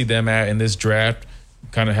we see them at in this draft,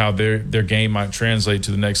 kind of how their game might translate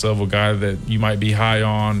to the next level, guy that you might be high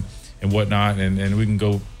on and whatnot. And we can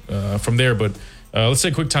go from there. But let's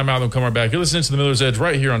take a quick timeout and we'll come right back. You're listening to The Miller's Edge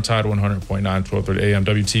right here on Tide 100.9, 1230 AM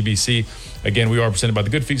WTBC. Again, we are presented by the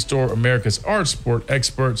Good Feet Store, America's art sport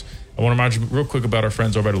experts. I want to remind you real quick about our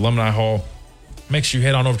friends over at Alumni Hall. Make sure you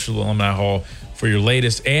head on over to the Alumni Hall for your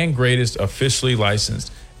latest and greatest officially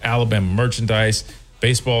licensed Alabama merchandise.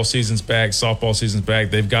 Baseball season's back, softball season's back.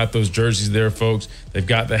 They've got those jerseys there, folks. They've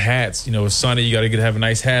got the hats. It's sunny. You got to have a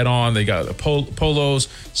nice hat on. They got the polos,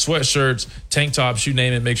 sweatshirts, tank tops, you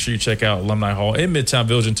name it. Make sure you check out Alumni Hall in Midtown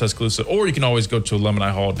Village in Tuscaloosa, or you can always go to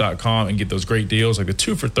alumnihall.com and get those great deals like the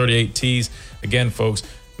 2 for $38 tees. Again, folks,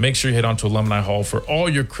 make sure you head on to Alumni Hall for all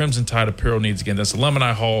your Crimson Tide apparel needs. Again, that's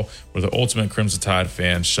Alumni Hall, where the ultimate Crimson Tide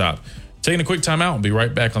fans shop. Taking a quick time out, we'll be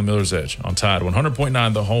right back on Miller's Edge on Tide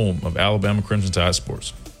 100.9, the home of Alabama Crimson Tide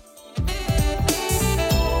sports.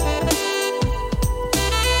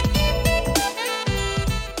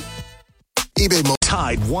 eBay Motors.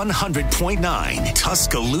 Tide 100.9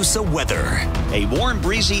 Tuscaloosa weather. A warm,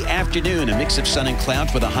 breezy afternoon, a mix of sun and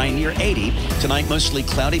clouds with a high near 80. Tonight, mostly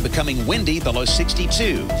cloudy, becoming windy, the low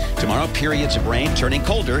 62. Tomorrow, periods of rain, turning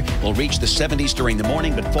colder. We'll reach the 70s during the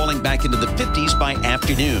morning, but falling back into the 50s by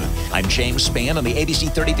afternoon. I'm James Spann on the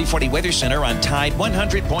ABC 3340 Weather Center on Tide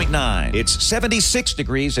 100.9. It's 76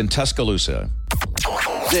 degrees in Tuscaloosa.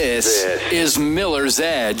 This is Miller's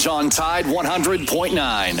Edge on Tide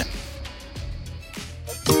 100.9.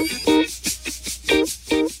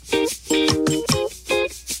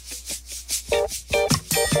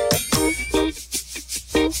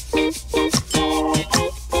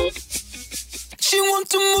 She wants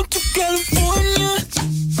to move to California.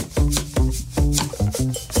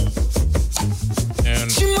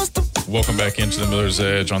 And welcome back into the Miller's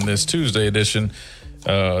Edge on this Tuesday edition.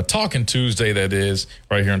 Talking Tuesday, that is,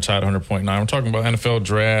 right here on Tide 100.9. We're talking about NFL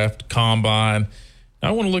draft, combine. I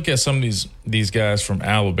want to look at some of these guys from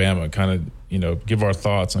Alabama, kind of, give our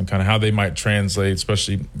thoughts on kind of how they might translate,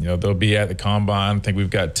 especially, they'll be at the combine. I think we've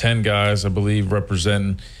got 10 guys, I believe,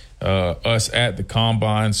 representing us at the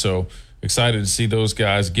combine. So excited to see those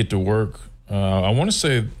guys get to work. I want to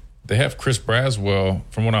say they have Chris Braswell,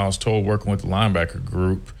 from what I was told, working with the linebacker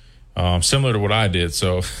group, similar to what I did.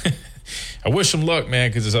 So I wish him luck, man,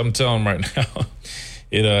 because I'm telling him right now,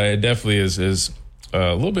 it definitely is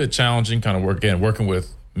a little bit challenging, kind of working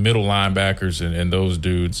with middle linebackers and those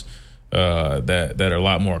dudes that are a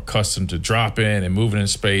lot more accustomed to dropping and moving in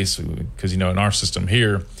space. Because, in our system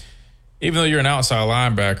here, even though you're an outside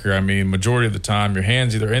linebacker, I mean, majority of the time your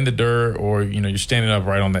hand's either in the dirt or, you're standing up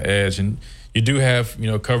right on the edge. And you do have,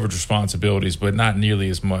 coverage responsibilities, but not nearly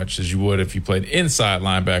as much as you would if you played inside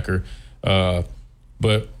linebacker.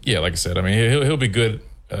 But, yeah, like I said, I mean, he'll be good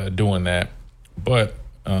doing that. But,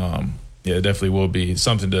 yeah, it definitely will be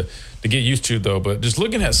something to get used to, though. But just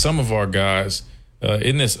looking at some of our guys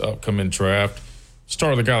in this upcoming draft,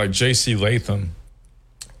 start with a guy like J.C. Latham,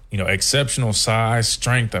 exceptional size,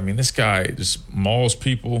 strength. I mean, this guy just mauls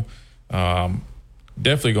people.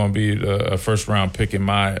 Definitely going to be a first-round pick, in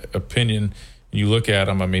my opinion. You look at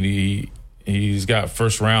him, I mean, he's got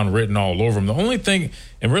first round written all over him. The only thing,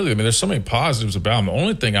 and really, I mean, there's so many positives about him. The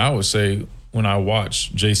only thing I would say when I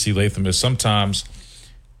watch J.C. Latham is sometimes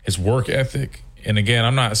his work ethic. And again,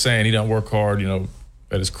 I'm not saying he doesn't work hard,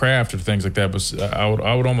 at his craft or things like that, but I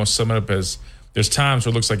would almost sum it up as there's times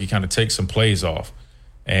where it looks like he kind of takes some plays off.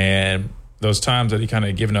 And those times that he kind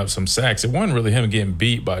of given up some sacks, it wasn't really him getting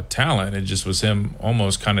beat by talent. It just was him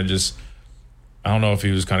almost kind of just, I don't know if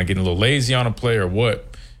he was kind of getting a little lazy on a play or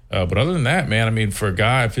what. But other than that, man, I mean, for a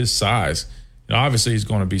guy of his size, obviously he's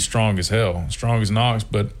going to be strong as hell, strong as Knox,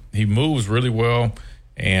 but he moves really well.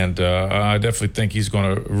 And I definitely think he's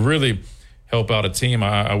going to really help out a team.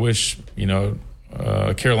 I wish,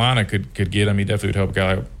 Carolina could get him. He definitely would help a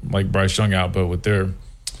guy like Bryce Young out. But with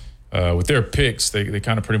their picks, they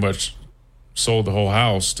kind of pretty much sold the whole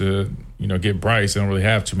house to, get Bryce. They don't really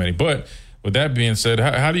have too many. But with that being said,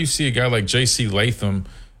 how do you see a guy like J.C. Latham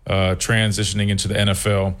transitioning into the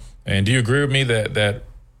NFL? And do you agree with me that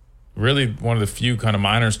really one of the few kind of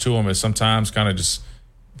minors to him is sometimes kind of just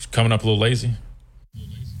coming up a little lazy?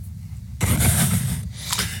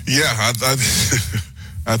 Yeah,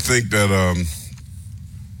 I think that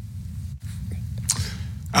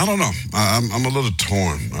I don't know. I'm a little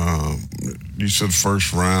torn. You said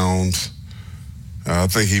first round. I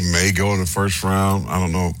think he may go in the first round. I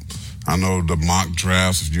don't know. I know the mock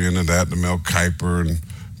drafts, if you're into that, the Mel Kiper and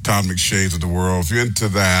Todd McShay's of the world, if you're into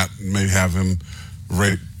that, may have him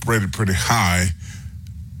rated pretty high.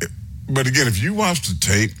 But again, if you watch the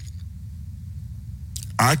tape,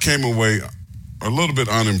 I came away a little bit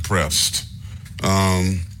unimpressed.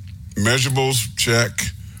 Measurables, check.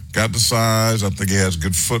 Got the size. I think he has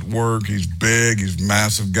good footwork. He's big. He's a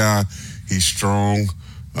massive guy. He's strong.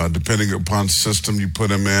 Depending upon the system you put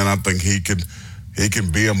him in, I think he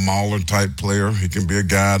can be a mauler type player. He can be a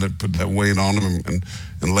guy that put that weight on him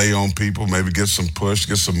and lay on people, maybe get some push,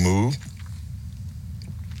 get some move.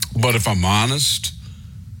 But if I'm honest,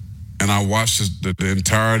 and I watched the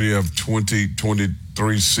entirety of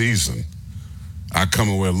 2023 season, I come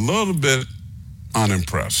away a little bit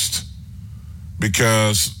unimpressed.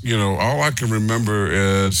 Because, all I can remember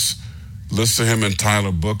is listen to him and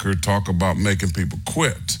Tyler Booker talk about making people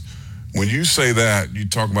quit. When you say that, you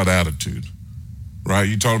talk about attitude, right?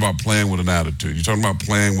 You talk about playing with an attitude. You talk about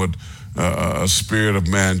playing with a spirit of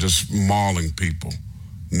man just mauling people,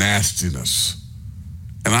 nastiness.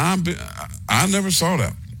 And I never saw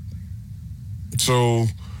that. So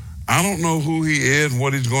I don't know who he is and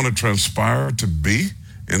what he's going to transpire to be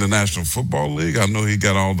in the National Football League. I know he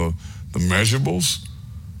got all the measurables,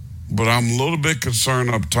 But I'm a little bit concerned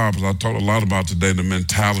up top, as I talked a lot about today, the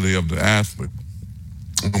mentality of the athlete.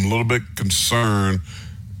 I'm a little bit concerned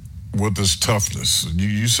with this toughness.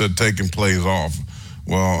 You said taking plays off.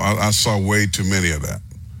 Well, I saw way too many of that,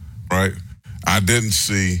 right? I didn't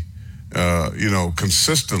see,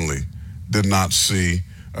 consistently did not see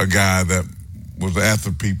a guy that was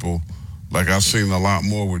after people like I've seen a lot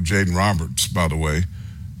more with Jaden Roberts, by the way,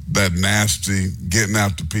 that nasty, getting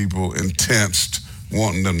after people, intense,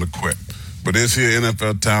 wanting them to quit. But is he an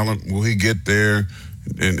NFL talent? Will he get there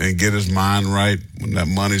and get his mind right when that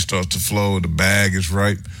money starts to flow, the bag is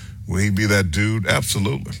right? Will he be that dude?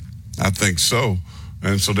 Absolutely. I think so.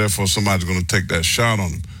 And so, therefore, somebody's going to take that shot on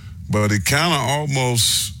him. But he kind of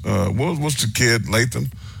almost, what's the kid, Latham?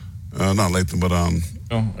 Not Latham, but...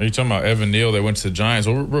 Are you talking about Evan Neal that went to the Giants?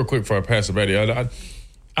 Well, real quick before I pass it back to you,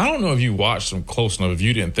 I don't know if you watched him close enough, if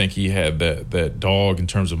you didn't think he had that dog in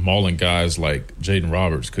terms of mauling guys like Jaden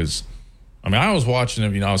Roberts, because, I was watching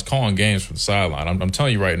him, I was calling games from the sideline. I'm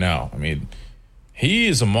telling you right now, he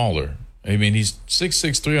is a mauler. He's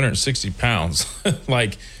 6'6", 360 pounds.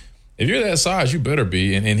 Like, if you're that size, you better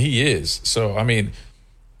be, and he is. So,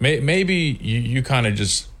 maybe you kind of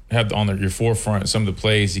just have on your forefront some of the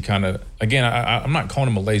plays. He kind of, again, I'm not calling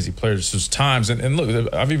him a lazy player. It's just times, and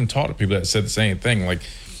look, I've even talked to people that said the same thing. Like,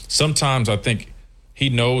 sometimes I think he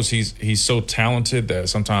knows he's so talented that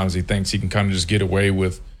sometimes he thinks he can kind of just get away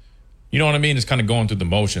with, just kind of going through the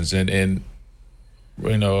motions. And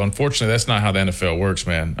unfortunately, that's not how the NFL works,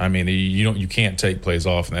 man. You can't take plays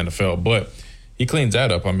off in the NFL, but he cleans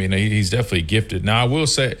that up. He's definitely gifted. Now, I will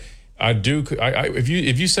say, if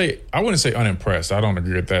you say, I wouldn't say unimpressed. I don't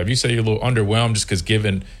agree with that. If you say you're a little underwhelmed just because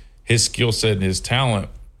given his skill set and his talent,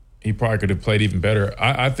 he probably could have played even better.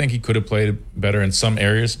 I think he could have played better in some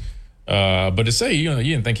areas. But to say, you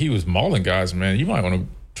didn't think he was mauling guys, man, you might want to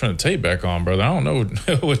turn the tape back on, brother. I don't know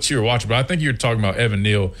what you were watching, but I think you were talking about Evan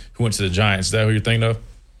Neal, who went to the Giants. Is that who you're thinking of?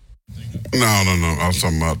 No. I was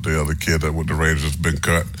talking about the other kid that with the Raiders has been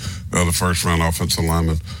cut, the other first-round offensive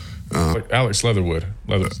lineman. Alex Leatherwood.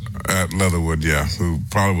 At Leatherwood, yeah, who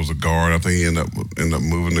probably was a guard. I think he ended up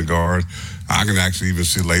moving to guard. I can actually even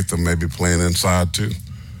see Latham maybe playing inside, too.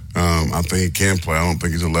 I think he can play. I don't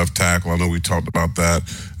think he's a left tackle. I know we talked about that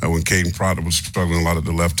when Caden Proctor was struggling a lot at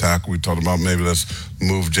the left tackle. We talked about maybe let's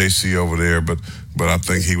move JC over there, but I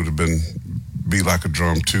think he would have be like a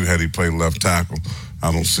drum, too, had he played left tackle.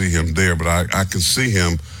 I don't see him there, but I can see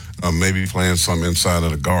him maybe playing some inside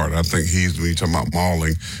of the guard. I think when you're talking about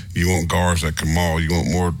mauling, you want guards that can maul. You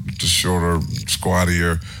want more the shorter,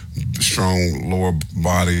 squattier, strong lower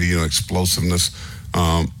body, explosiveness.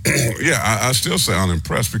 I still say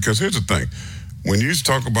unimpressed because here's the thing. When you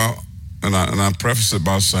talk about, and I preface it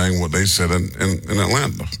by saying what they said in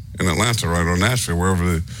Atlanta, right, or Nashville,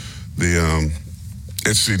 wherever the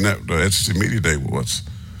SEC Media Day was,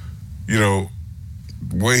 the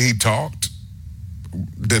way he talked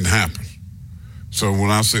didn't happen. So when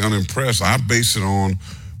I say unimpressed, I base it on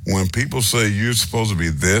when people say you're supposed to be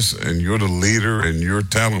this and you're the leader and your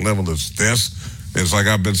talent level is this. It's like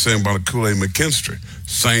I've been saying about Kool-Aid McKinstry.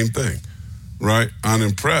 Same thing, right?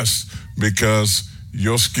 Unimpressed because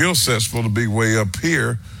your skill set's supposed to be way up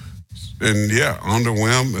here. And,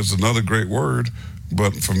 underwhelmed is another great word.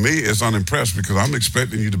 But for me, it's unimpressed because I'm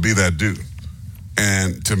expecting you to be that dude.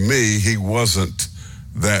 And to me, he wasn't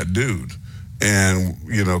that dude. And,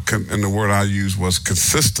 and the word I used was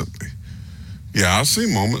consistently. Yeah, I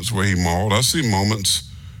see moments where he mauled. I see moments,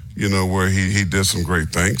 where he did some great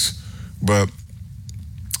things. But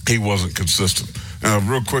he wasn't consistent.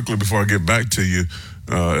 Real quickly before I get back to you,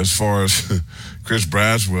 as far as Chris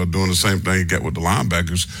Braswell doing the same thing he got with the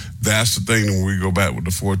linebackers, that's the thing when we go back with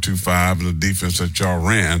the 4-2-5 and the defense that y'all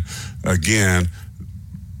ran. Again,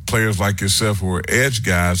 players like yourself who are edge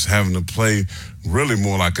guys having to play really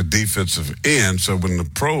more like a defensive end. So when the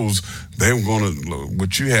pros, they were going to,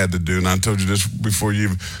 what you had to do, and I told you this before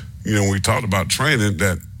when we talked about training,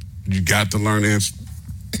 that you got to learn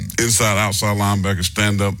inside, outside linebacker,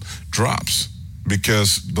 stand-up drops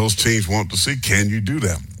because those teams want to see, can you do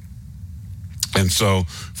that? And so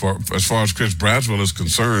as far as Chris Braswell is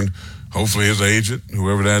concerned, hopefully his agent,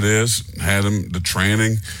 whoever that is, had him the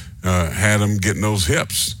training, had him getting those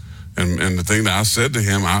hips. And the thing that I said to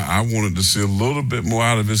him, I wanted to see a little bit more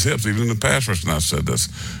out of his hips, even in the pass rush, and I said this,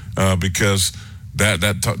 because that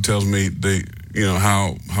tells me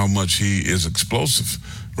how much he is explosive,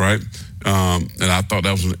 right? And I thought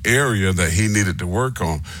that was an area that he needed to work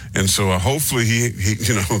on. And so hopefully he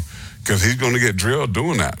because he's going to get drilled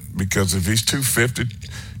doing that. Because if he's 250,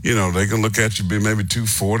 they can look at you be maybe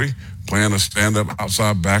 240, playing a stand-up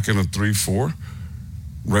outside back in a 3-4.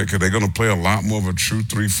 right? Because they're going to play a lot more of a true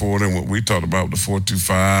 3-4 than what we talked about, the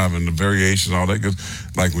 4-2-5 and the variations, all that. Because,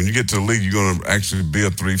 like, when you get to the league, you're going to actually be a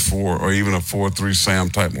 3-4 or even a 4-3 Sam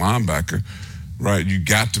type linebacker, right? You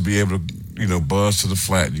got to be able to, buzz to the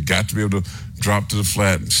flat. You got to be able to drop to the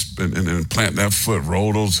flat and plant that foot,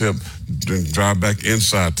 roll those hips, then drive back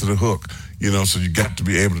inside to the hook. So you got to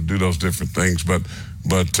be able to do those different things. But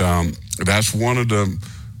that's one of the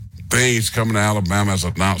things coming to Alabama as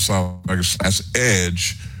an outside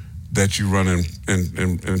edge that you run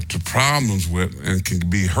into problems with and can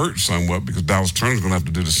be hurt somewhat, because Dallas Turner's going to have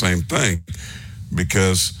to do the same thing,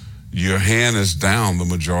 because your hand is down the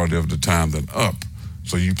majority of the time than up.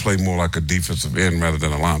 So you play more like a defensive end rather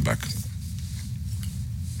than a linebacker.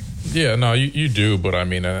 Yeah, no, you do, but I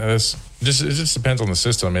mean, it just depends on the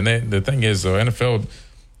system. I mean, the thing is, though, NFL,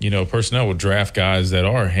 personnel will draft guys that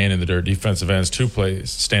are hand in the dirt defensive ends to play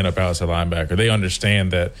stand-up outside linebacker. They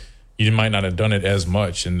understand that you might not have done it as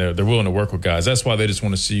much, and they're willing to work with guys. That's why they just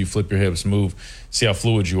want to see you flip your hips, move, see how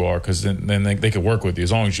fluid you are, because then they can work with you.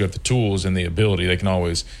 As long as you have the tools and the ability, they can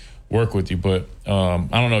always work with you. But I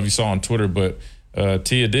don't know if you saw on Twitter, but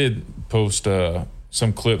Tia did post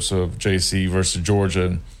some clips of JC versus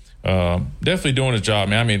Georgia. Definitely doing his job,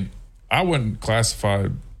 man. I mean, I wouldn't classify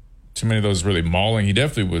too many of those really mauling. He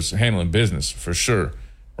definitely was handling business for sure,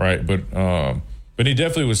 right? But he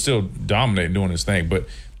definitely was still dominating, doing his thing. But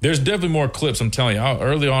there's definitely more clips. I'm telling you,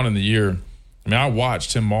 early on in the year, I mean, I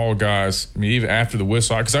watched him maul guys. I mean, even after the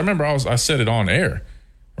whistle, because I remember I said it on air,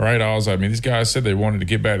 right? I these guys said they wanted to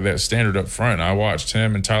get back to that standard up front. I watched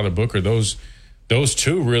him and Tyler Booker. Those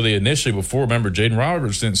two really initially before. Remember, Jaden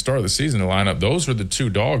Roberts didn't start the season to line up. Those were the two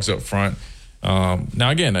dogs up front. Now,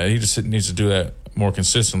 again, he just needs to do that more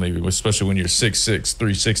consistently, especially when you're 6'6",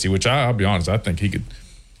 360, which I'll be honest, I think he could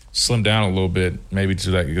slim down a little bit, maybe to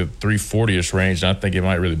like the 340-ish range, and I think it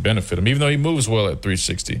might really benefit him, even though he moves well at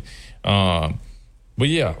 360. But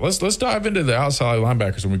yeah, let's dive into the outside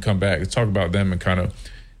linebackers when we come back. Let's talk about them and kind of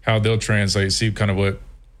how they'll translate, see kind of what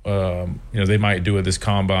they might do at this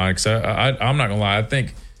combine. Because I'm not gonna lie, I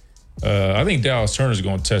think Dallas Turner is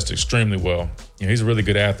going to test extremely well. He's a really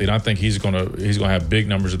good athlete. I think he's gonna have big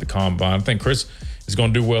numbers at the combine. I think Chris is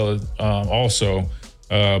going to do well also.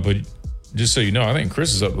 But just so you know, I think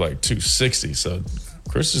Chris is up like 260. So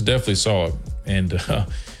Chris is definitely solid, and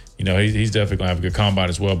he's definitely going to have a good combine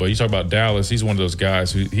as well. But you talk about Dallas, he's one of those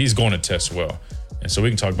guys who he's going to test well, and so we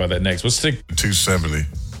can talk about that next. Let's stick 270.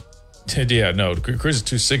 Yeah, no, Chris is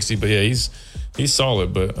 260, but yeah, he's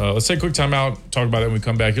solid. But let's take a quick time out, talk about that when we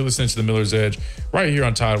come back. You're listening to the Miller's Edge right here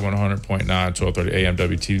on Tide 100.9, 1230 AM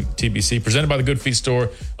WTBC, presented by the Good Feet Store,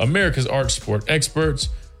 America's arch sport experts.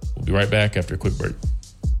 We'll be right back after a quick break.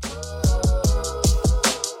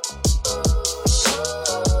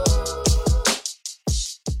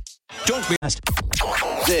 Don't be asked.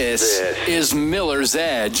 This is Miller's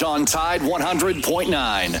Edge on Tide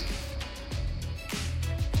 100.9.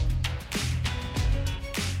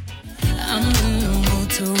 I'm in the mood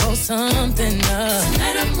to roll something up.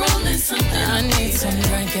 Tonight I'm rolling something. I need some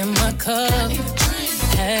drink in my cup.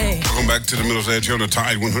 Hey. Welcome back to the Miller's Edge here on the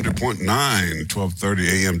Tide 100.9, 1230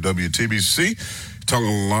 AM WTBC. Talking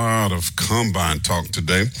a lot of combine talk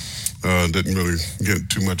today. Didn't really get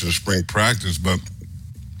too much of the spring practice, but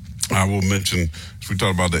I will mention, as we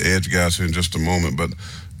talk about the edge guys here in just a moment, but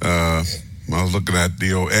I was looking at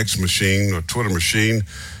the old X machine or Twitter machine.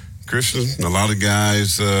 Christian, a lot of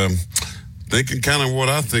guys thinking kind of what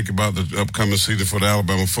I think about the upcoming season for the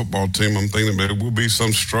Alabama football team. I'm thinking there will be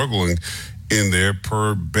some struggling in there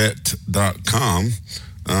per bet.com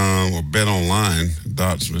or bet online.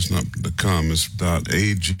 It's not the .com, it's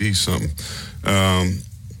 .ag something.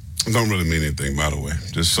 Don't really mean anything, by the way,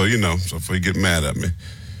 just so you know, so before you get mad at me.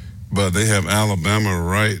 But they have Alabama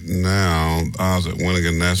right now. Odds at winning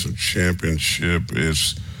a national championship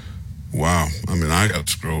is, wow. I mean, I got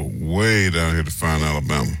to scroll way down here to find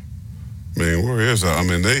Alabama. I mean, where is that? I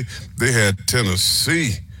mean, they had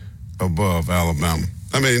Tennessee above Alabama.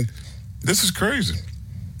 I mean, this is crazy.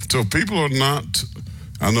 So people are not,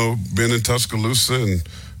 I know, being in Tuscaloosa and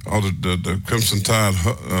all the Crimson Tide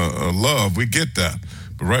love, we get that.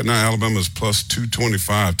 But right now, Alabama is plus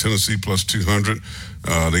 225, Tennessee plus 200.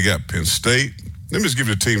 They got Penn State. Let me just give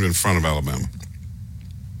you the teams in front of Alabama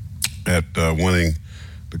at winning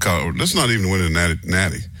the college. Let's not even win the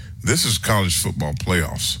natty. This is college football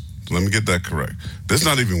playoffs. So let me get that correct. This is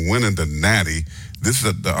not even winning the natty. This is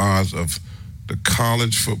at the odds of the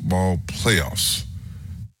college football playoffs.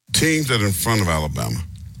 Teams that are in front of Alabama: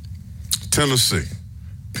 Tennessee,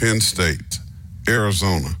 Penn State,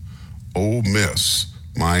 Arizona, Ole Miss,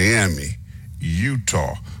 Miami,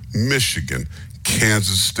 Utah, Michigan,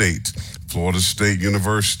 Kansas State, Florida State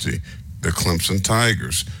University, the Clemson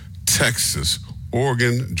Tigers, Texas,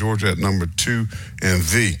 Oregon, Georgia at number 2, and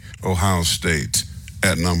the Ohio State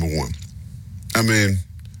at number 1. I mean,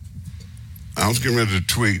 I was getting ready to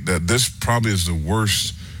tweet that this probably is the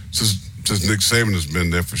worst since Nick Saban has been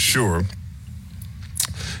there for sure.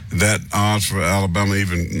 That odds for Alabama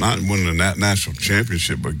even not winning the national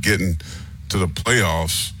championship, but getting to the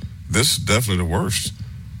playoffs, this is definitely the worst.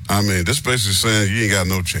 I mean, this basically saying you ain't got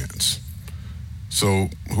no chance. So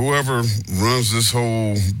whoever runs this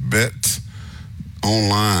whole bet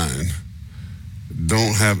online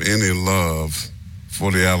don't have any love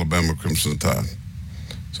for the Alabama Crimson Tide.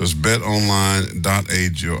 So it's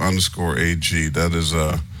betonline.ag or _AG. That is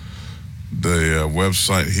the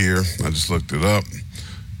website here. I just looked it up.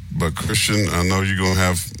 But Christian, I know you're going to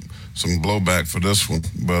have some blowback for this one.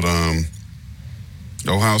 But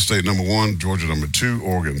Ohio State number 1, Georgia number 2,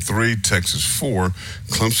 Oregon 3, Texas 4,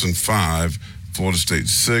 Clemson 5, Florida State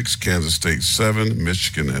 6, Kansas State 7,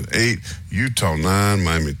 Michigan at 8, Utah 9,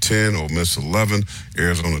 Miami 10, Ole Miss 11,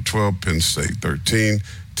 Arizona 12, Penn State 13,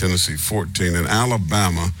 Tennessee 14, and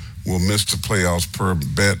Alabama will miss the playoffs per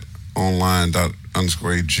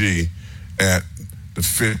betonline.ag at the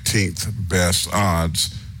 15th best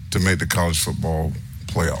odds to make the college football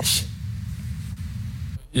playoffs.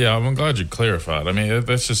 Yeah, I'm glad you clarified. I mean,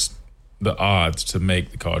 that's just the odds to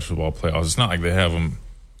make the college football playoffs. It's not like they have them.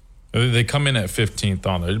 They come in at 15th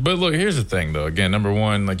on there. But look, here's the thing, though. Again, number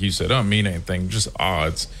 1, like you said, don't mean anything. Just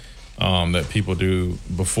odds that people do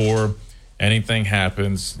before anything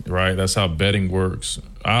happens, right? That's how betting works.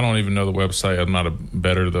 I don't even know the website. I'm not a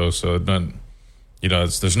bettor, though, so it doesn't,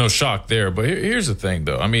 there's no shock there. But here's the thing,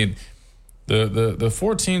 though. I mean, the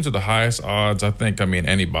 4 teams with the highest odds, I think,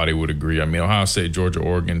 anybody would agree. I mean, Ohio State, Georgia,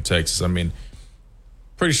 Oregon, Texas. I mean,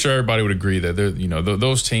 pretty sure everybody would agree that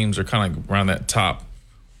those teams are kind of around that top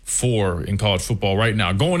 4 in college football right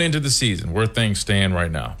now, going into the season, where things stand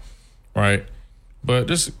right now, right? But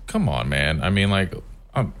just come on, man. I mean, like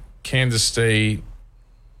Kansas State,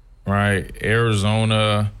 right?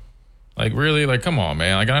 Arizona, like really, like come on,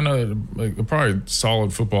 man. Like I know, like probably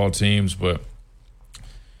solid football teams, but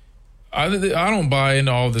I don't buy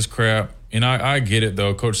into all this crap. And I get it,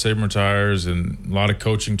 though. Coach Saban retires and a lot of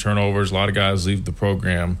coaching turnovers. A lot of guys leave the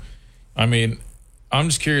program. I mean, I'm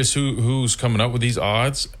just curious who's coming up with these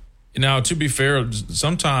odds. Now, to be fair,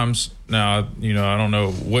 sometimes now, I don't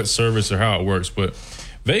know what service or how it works, but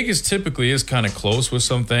Vegas typically is kind of close with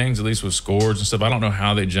some things, at least with scores and stuff. I don't know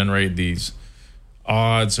how they generate these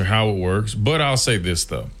odds or how it works, but I'll say this,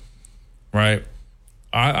 though, right?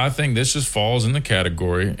 I think this just falls in the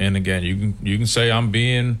category. And again, you can say I'm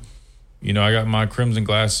being, I got my crimson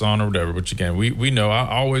glasses on or whatever. But again, we know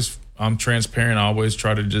I'm transparent. I always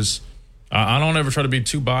try to just, I don't ever try to be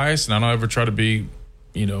too biased, and I don't ever try to be,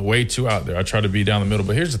 way too out there. I try to be down the middle.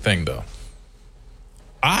 But here's the thing, though.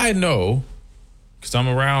 I know, because I'm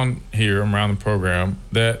around the program,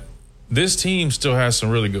 that this team still has some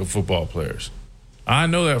really good football players. I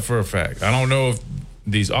know that for a fact. I don't know if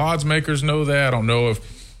these odds makers know that. I don't know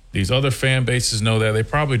if these other fan bases know that. They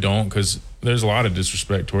probably don't, because there's a lot of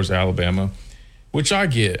disrespect towards Alabama, which I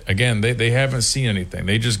get. Again, they haven't seen anything.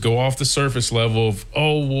 They just go off the surface level of,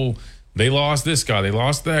 oh, well, they lost this guy, they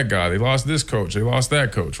lost that guy, they lost this coach, they lost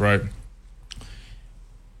that coach, right?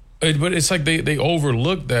 But it's like they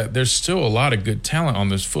overlook that there's still a lot of good talent on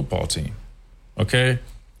this football team, okay?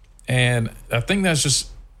 And I think that's just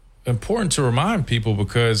important to remind people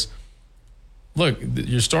because, look,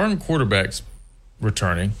 your starting quarterback's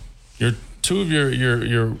returning. Your 2 of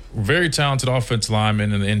your very talented offensive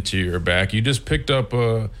linemen and the interior back. You just picked up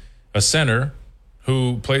a center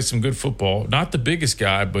who plays some good football. Not the biggest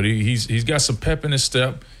guy, but he's got some pep in his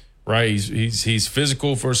step, right? He's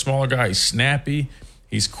physical for a smaller guy. He's snappy.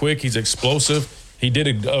 He's quick. He's explosive. He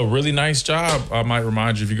did a really nice job, I might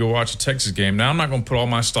remind you, if you go watch a Texas game. Now, I'm not going to put all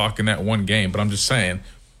my stock in that one game, but I'm just saying,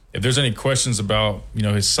 if there's any questions about,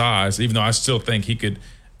 his size, even though I still think he could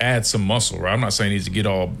add some muscle, right? I'm not saying he needs to get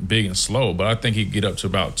all big and slow, but I think he could get up to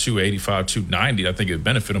about 285, 290. I think it would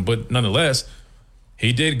benefit him. But nonetheless,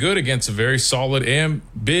 he did good against a very solid and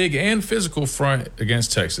big and physical front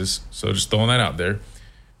against Texas. So just throwing that out there.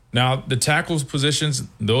 Now, the tackles positions,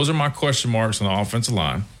 those are my question marks on the offensive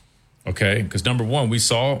line, okay? Because, number one, we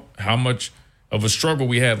saw how much of a struggle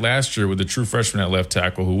we had last year with the true freshman at left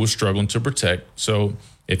tackle who was struggling to protect. So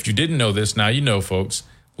if you didn't know this, now you know, folks.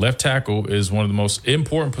 Left tackle is one of the most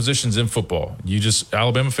important positions in football.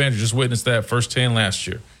 Alabama fans, you just witnessed that firsthand last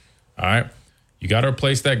year, all right? You got to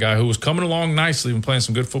replace that guy who was coming along nicely and playing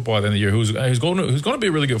some good football at the end of the year, who's going to be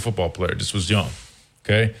a really good football player, just was young,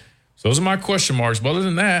 okay? So those are my question marks. But other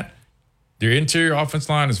than that, Your interior offense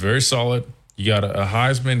line is very solid. You got a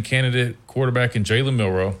Heisman candidate quarterback in Jalen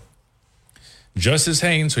Milroe. Justice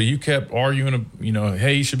Haynes, who you kept arguing,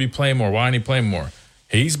 hey, he should be playing more. Why ain't he playing more?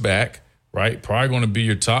 He's back, right? Probably going to be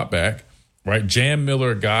your top back, right? Jam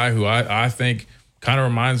Miller, a guy who I think kind of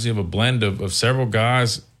reminds me of a blend of several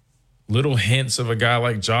guys, little hints of a guy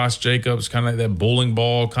like Josh Jacobs, kind of like that bowling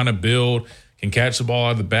ball kind of build, can catch the ball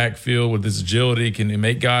out of the backfield with his agility, can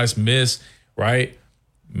make guys miss, right?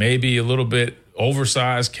 Maybe a little bit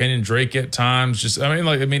oversized Kenyon Drake at times.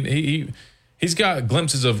 He's got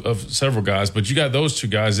glimpses of several guys, but you got those two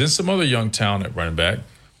guys and some other young talent at running back.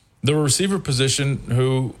 The receiver position,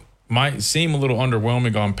 who might seem a little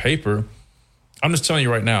underwhelming on paper, I'm just telling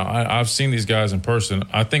you right now, I've seen these guys in person.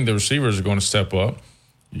 I think the receivers are going to step up.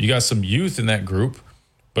 You got some youth in that group,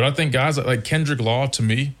 but I think guys like Kendrick Law, to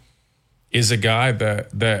me, is a guy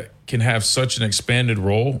that can have such an expanded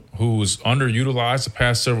role, who was underutilized the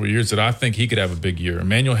past several years, that I think he could have a big year.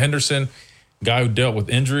 Emmanuel Henderson, guy who dealt with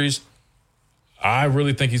injuries, I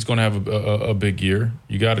really think he's going to have a big year.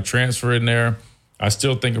 You got a transfer in there. I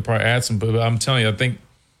still think he'll probably add some, but I'm telling you,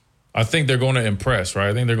 I think they're going to impress, right?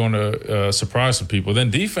 I think they're going to surprise some people. Then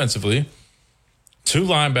defensively, 2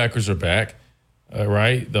 linebackers are back,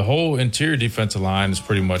 right? The whole interior defensive line is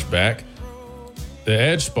pretty much back. The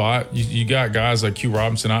edge spot, you got guys like Q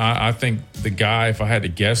Robinson. I think the guy, if I had to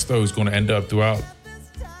guess, though, who's going to end up throughout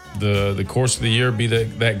the course of the year, be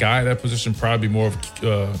that guy at that position, probably more of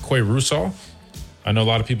Quay Russaw. I know a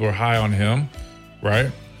lot of people are high on him,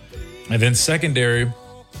 right? And then secondary,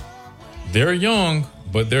 they're young,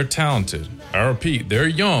 but they're talented. I repeat, they're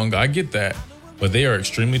young. I get that, but they are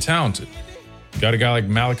extremely talented. You got a guy like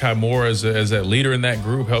Malachi Moore as that leader in that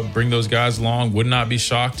group, help bring those guys along. Would not be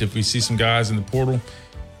shocked if we see some guys in the portal.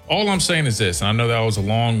 All I'm saying is this, and I know that was a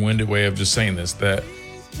long-winded way of just saying this, that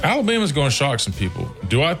Alabama's going to shock some people.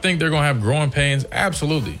 Do I think they're going to have growing pains?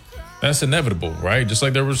 Absolutely. That's inevitable, right? Just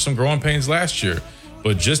like there were some growing pains last year.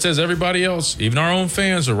 But just as everybody else, even our own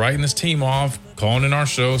fans are writing this team off, calling in our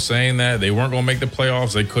show, saying that they weren't going to make the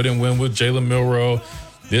playoffs. They couldn't win with Jalen Milroe.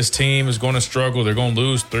 This team is going to struggle. They're going to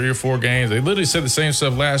lose 3 or 4 games. They literally said the same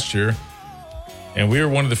stuff last year. And we were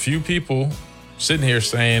one of the few people sitting here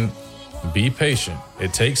saying, be patient.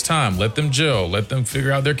 It takes time. Let them gel. Let them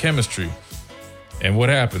figure out their chemistry. And what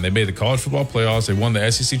happened? They made the college football playoffs. They won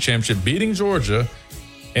the SEC championship, beating Georgia,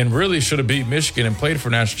 and really should have beat Michigan and played for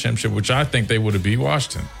national championship, which I think they would have beat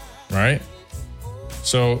Washington, right?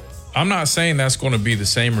 So I'm not saying that's going to be the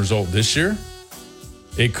same result this year.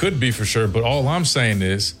 It could be for sure, but all I'm saying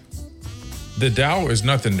is the doubt is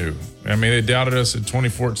nothing new. I mean, they doubted us in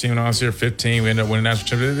 2014 when I was here, 15. We ended up winning national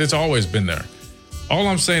championship. It's always been there. All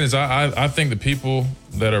I'm saying is I think the people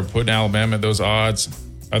that are putting Alabama at those odds,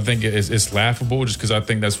 I think it's laughable, just because I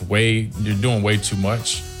think you're doing way too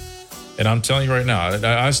much. And I'm telling you right now,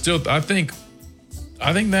 I think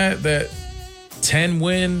that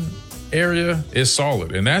 10-win area is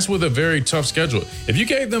solid. And that's with a very tough schedule. If you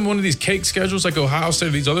gave them one of these cake schedules like Ohio State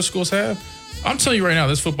or these other schools have, I'm telling you right now,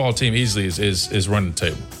 this football team easily is running the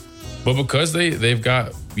table. But because they've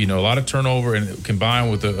got, a lot of turnover and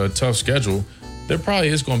combined with a tough schedule, there probably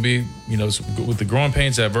is going to be, with the growing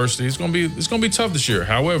pains, adversity, it's going to be tough this year.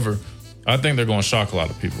 However, I think they're going to shock a lot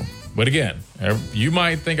of people. But again, you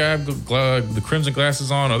might think I have the crimson glasses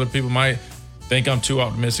on. Other people might think I'm too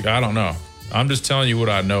optimistic. I don't know. I'm just telling you what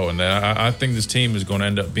I know, and that I think this team is going to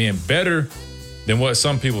end up being better than what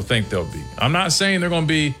some people think they'll be. I'm not saying they're going to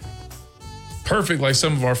be perfect like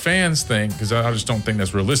some of our fans think, because I just don't think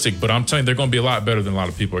that's realistic. But I'm telling you, they're going to be a lot better than a lot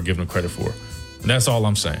of people are giving them credit for. And that's all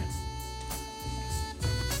I'm saying.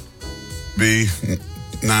 Be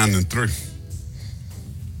 9-3.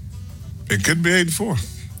 It could be 8-4.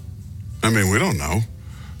 I mean, we don't know.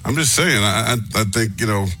 I'm just saying, I think,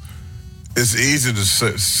 it's easy to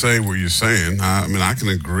say what you're saying. I mean, I can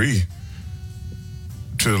agree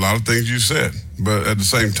to a lot of things you said. But at the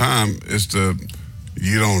same time,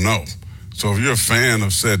 you don't know. So if you're a fan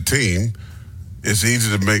of said team, it's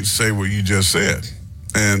easy to say what you just said.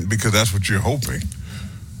 And because that's what you're hoping.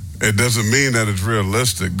 It doesn't mean that it's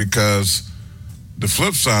realistic, because the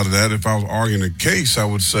flip side of that, if I was arguing a case, I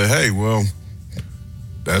would say, hey, well,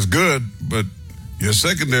 that's good, but your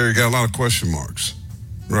secondary got a lot of question marks,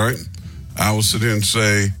 right? I will sit here and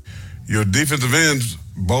say your defensive ends,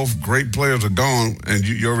 both great players, are gone, and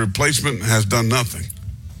your replacement has done nothing.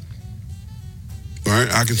 All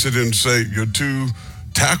right? I can sit here and say your 2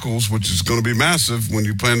 tackles, which is going to be massive when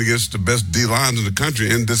you're playing against the best D-lines in the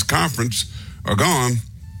country in this conference, are gone.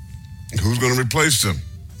 Who's going to replace them?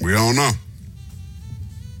 We don't know.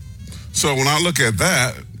 So when I look at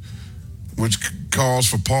that, which calls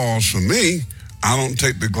for pause for me, I don't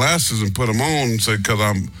take the glasses and put them on and say, because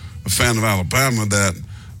I'm a fan of Alabama, that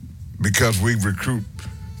because we recruit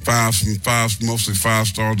mostly 5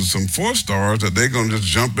 stars and some 4 stars, that they're going to just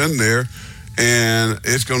jump in there and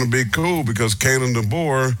it's going to be cool because Kalen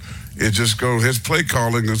DeBoer is just his play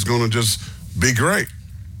calling is going to just be great,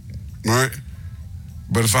 right?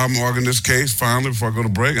 But if I'm arguing this case, finally, before I go to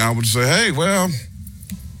break, I would say, hey, well,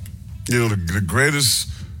 the greatest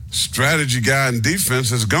strategy guy in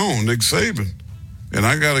defense is gone, Nick Saban. And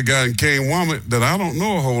I got a guy in Kane Womack that I don't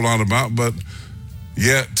know a whole lot about, but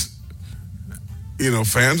yet,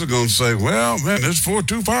 fans are going to say, well, man, there's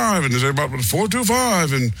 4-2-5, and there's everybody with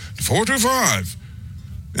 4-2-5 and 4-2-5.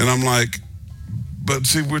 And I'm like, but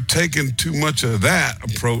see, we're taking too much of that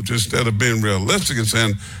approach instead of being realistic and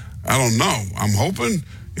saying, I don't know. I'm hoping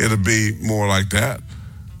it'll be more like that.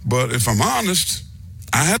 But if I'm honest,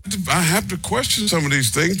 I have to question some of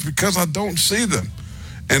these things because I don't see them.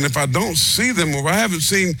 And if I don't see them or I haven't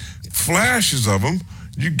seen flashes of them,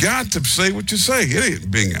 you got to say what you say. It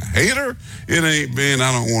ain't being a hater. It ain't being,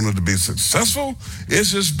 I don't want it to be successful.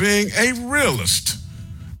 It's just being a realist.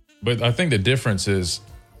 But I think the difference is,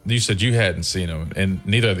 you said you hadn't seen them, and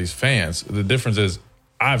neither of these fans. The difference is,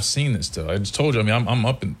 I've seen this stuff. I just told you, I'm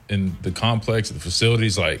up in the complex, the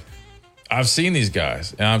facilities. Like, I've seen these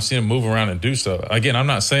guys, and I've seen them move around and do stuff. Again, I'm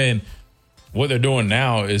not saying what they're doing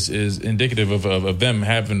now is indicative of them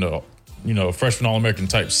having a freshman All-American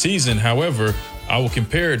type season. However, I will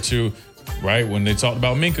compare it to, right, when they talked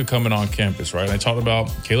about Minka coming on campus, right? They talked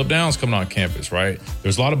about Caleb Downs coming on campus, right?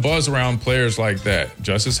 There's a lot of buzz around players like that.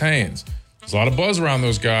 Justice Haynes. There's a lot of buzz around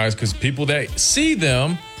those guys because people that see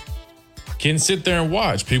them can sit there and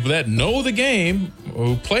watch. People that know the game,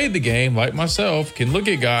 who played the game, like myself, can look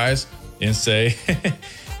at guys and say,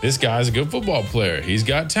 this guy's a good football player. He's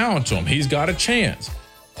got talent to him. He's got a chance.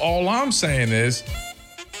 All I'm saying is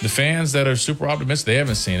the fans that are super optimistic, they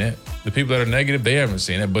haven't seen it. The people that are negative, they haven't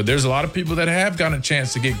seen it. But there's a lot of people that have gotten a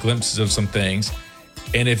chance to get glimpses of some things.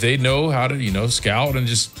 And if they know how to, scout and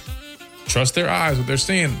just trust their eyes, what they're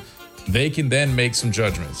seeing, they can then make some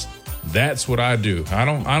judgments. That's what I do. I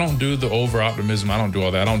don't do the over optimism. I don't do all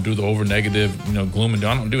that. I don't do the over negative, gloom and doom.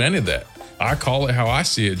 I don't do any of that. I call it how I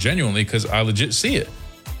see it genuinely because I legit see it.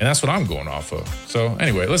 And that's what I'm going off of. So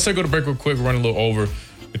anyway, let's go to break real quick. We're running a little over.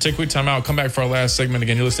 We'll take a quick time out. Come back for our last segment.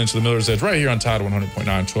 Again, you're listening to the Miller's Edge right here on Tide 100.9,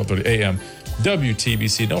 1230 a.m.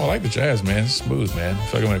 WTBC. No, I like the jazz, man. It's smooth, man. I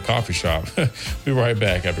feel like I'm in a coffee shop. We'll be right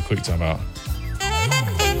back after a quick time out.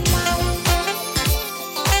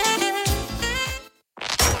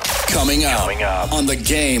 Coming up on The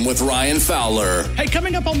Game with Ryan Fowler. Hey,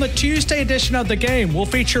 coming up on the Tuesday edition of The Game, we'll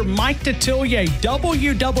feature Mike Detillier,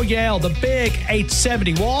 WWL, the big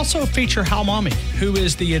 870. We'll also feature Hal Mommy, who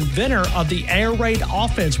is the inventor of the air raid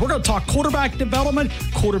offense. We're going to talk quarterback development,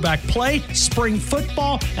 quarterback play, spring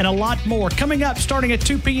football, and a lot more. Coming up starting at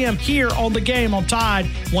 2 p.m. here on The Game on Tide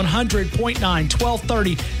 100.9,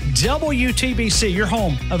 1230 WTBC, your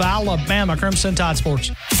home of Alabama Crimson Tide Sports.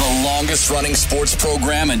 The longest running sports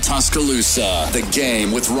program in Tuscaloosa. The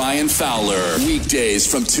Game with Ryan Fowler.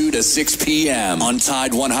 Weekdays from 2 to 6 p.m. on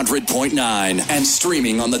Tide 100.9 and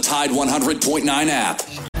streaming on the Tide 100.9 app.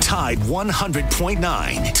 Tide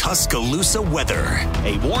 100.9 Tuscaloosa weather.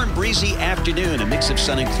 A warm, breezy afternoon, a mix of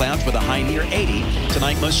sun and clouds with a high near 80.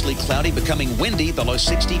 Tonight, mostly cloudy, becoming windy, the low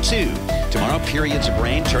 62. Tomorrow, periods of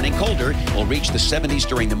rain, turning colder. We'll reach the 70s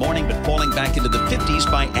during the morning, but falling back into the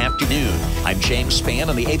 50s by afternoon. I'm James Spann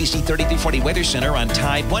on the ABC 3340 Weather Center on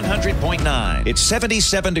Tide 100.9. It's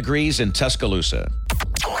 77 degrees in Tuscaloosa.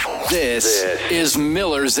 This is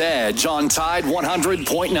Miller's Edge on Tide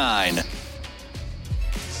 100.9.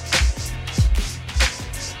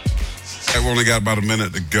 I've only got about a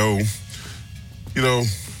minute to go. A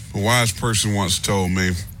wise person once told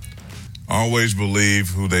me, always believe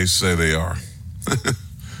who they say they are.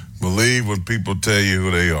 Believe when people tell you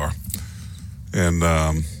who they are. And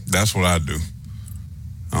that's what I do.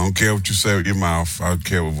 I don't care what you say with your mouth. I don't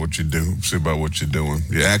care what you do. See about what you're doing.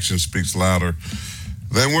 Your action speaks louder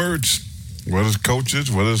than words. Whether it's coaches,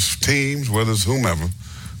 whether it's teams, whether it's whomever.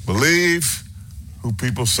 Believe who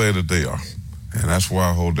people say that they are. And that's why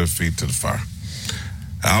I hold their feet to the fire.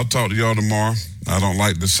 I'll talk to y'all tomorrow. I don't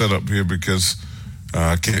like the setup here because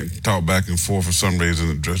I can't talk back and forth for some reason.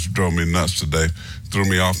 It just drove me nuts today. Threw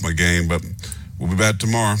me off my game. But we'll be back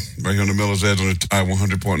tomorrow right here on the Miller's Edge on the Tide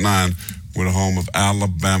 100.9. We're the home of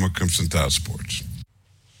Alabama Crimson Tide Sports.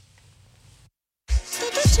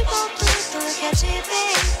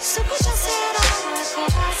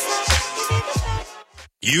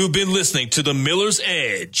 You've been listening to the Miller's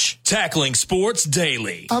Edge, tackling sports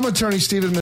daily. I'm attorney Stephen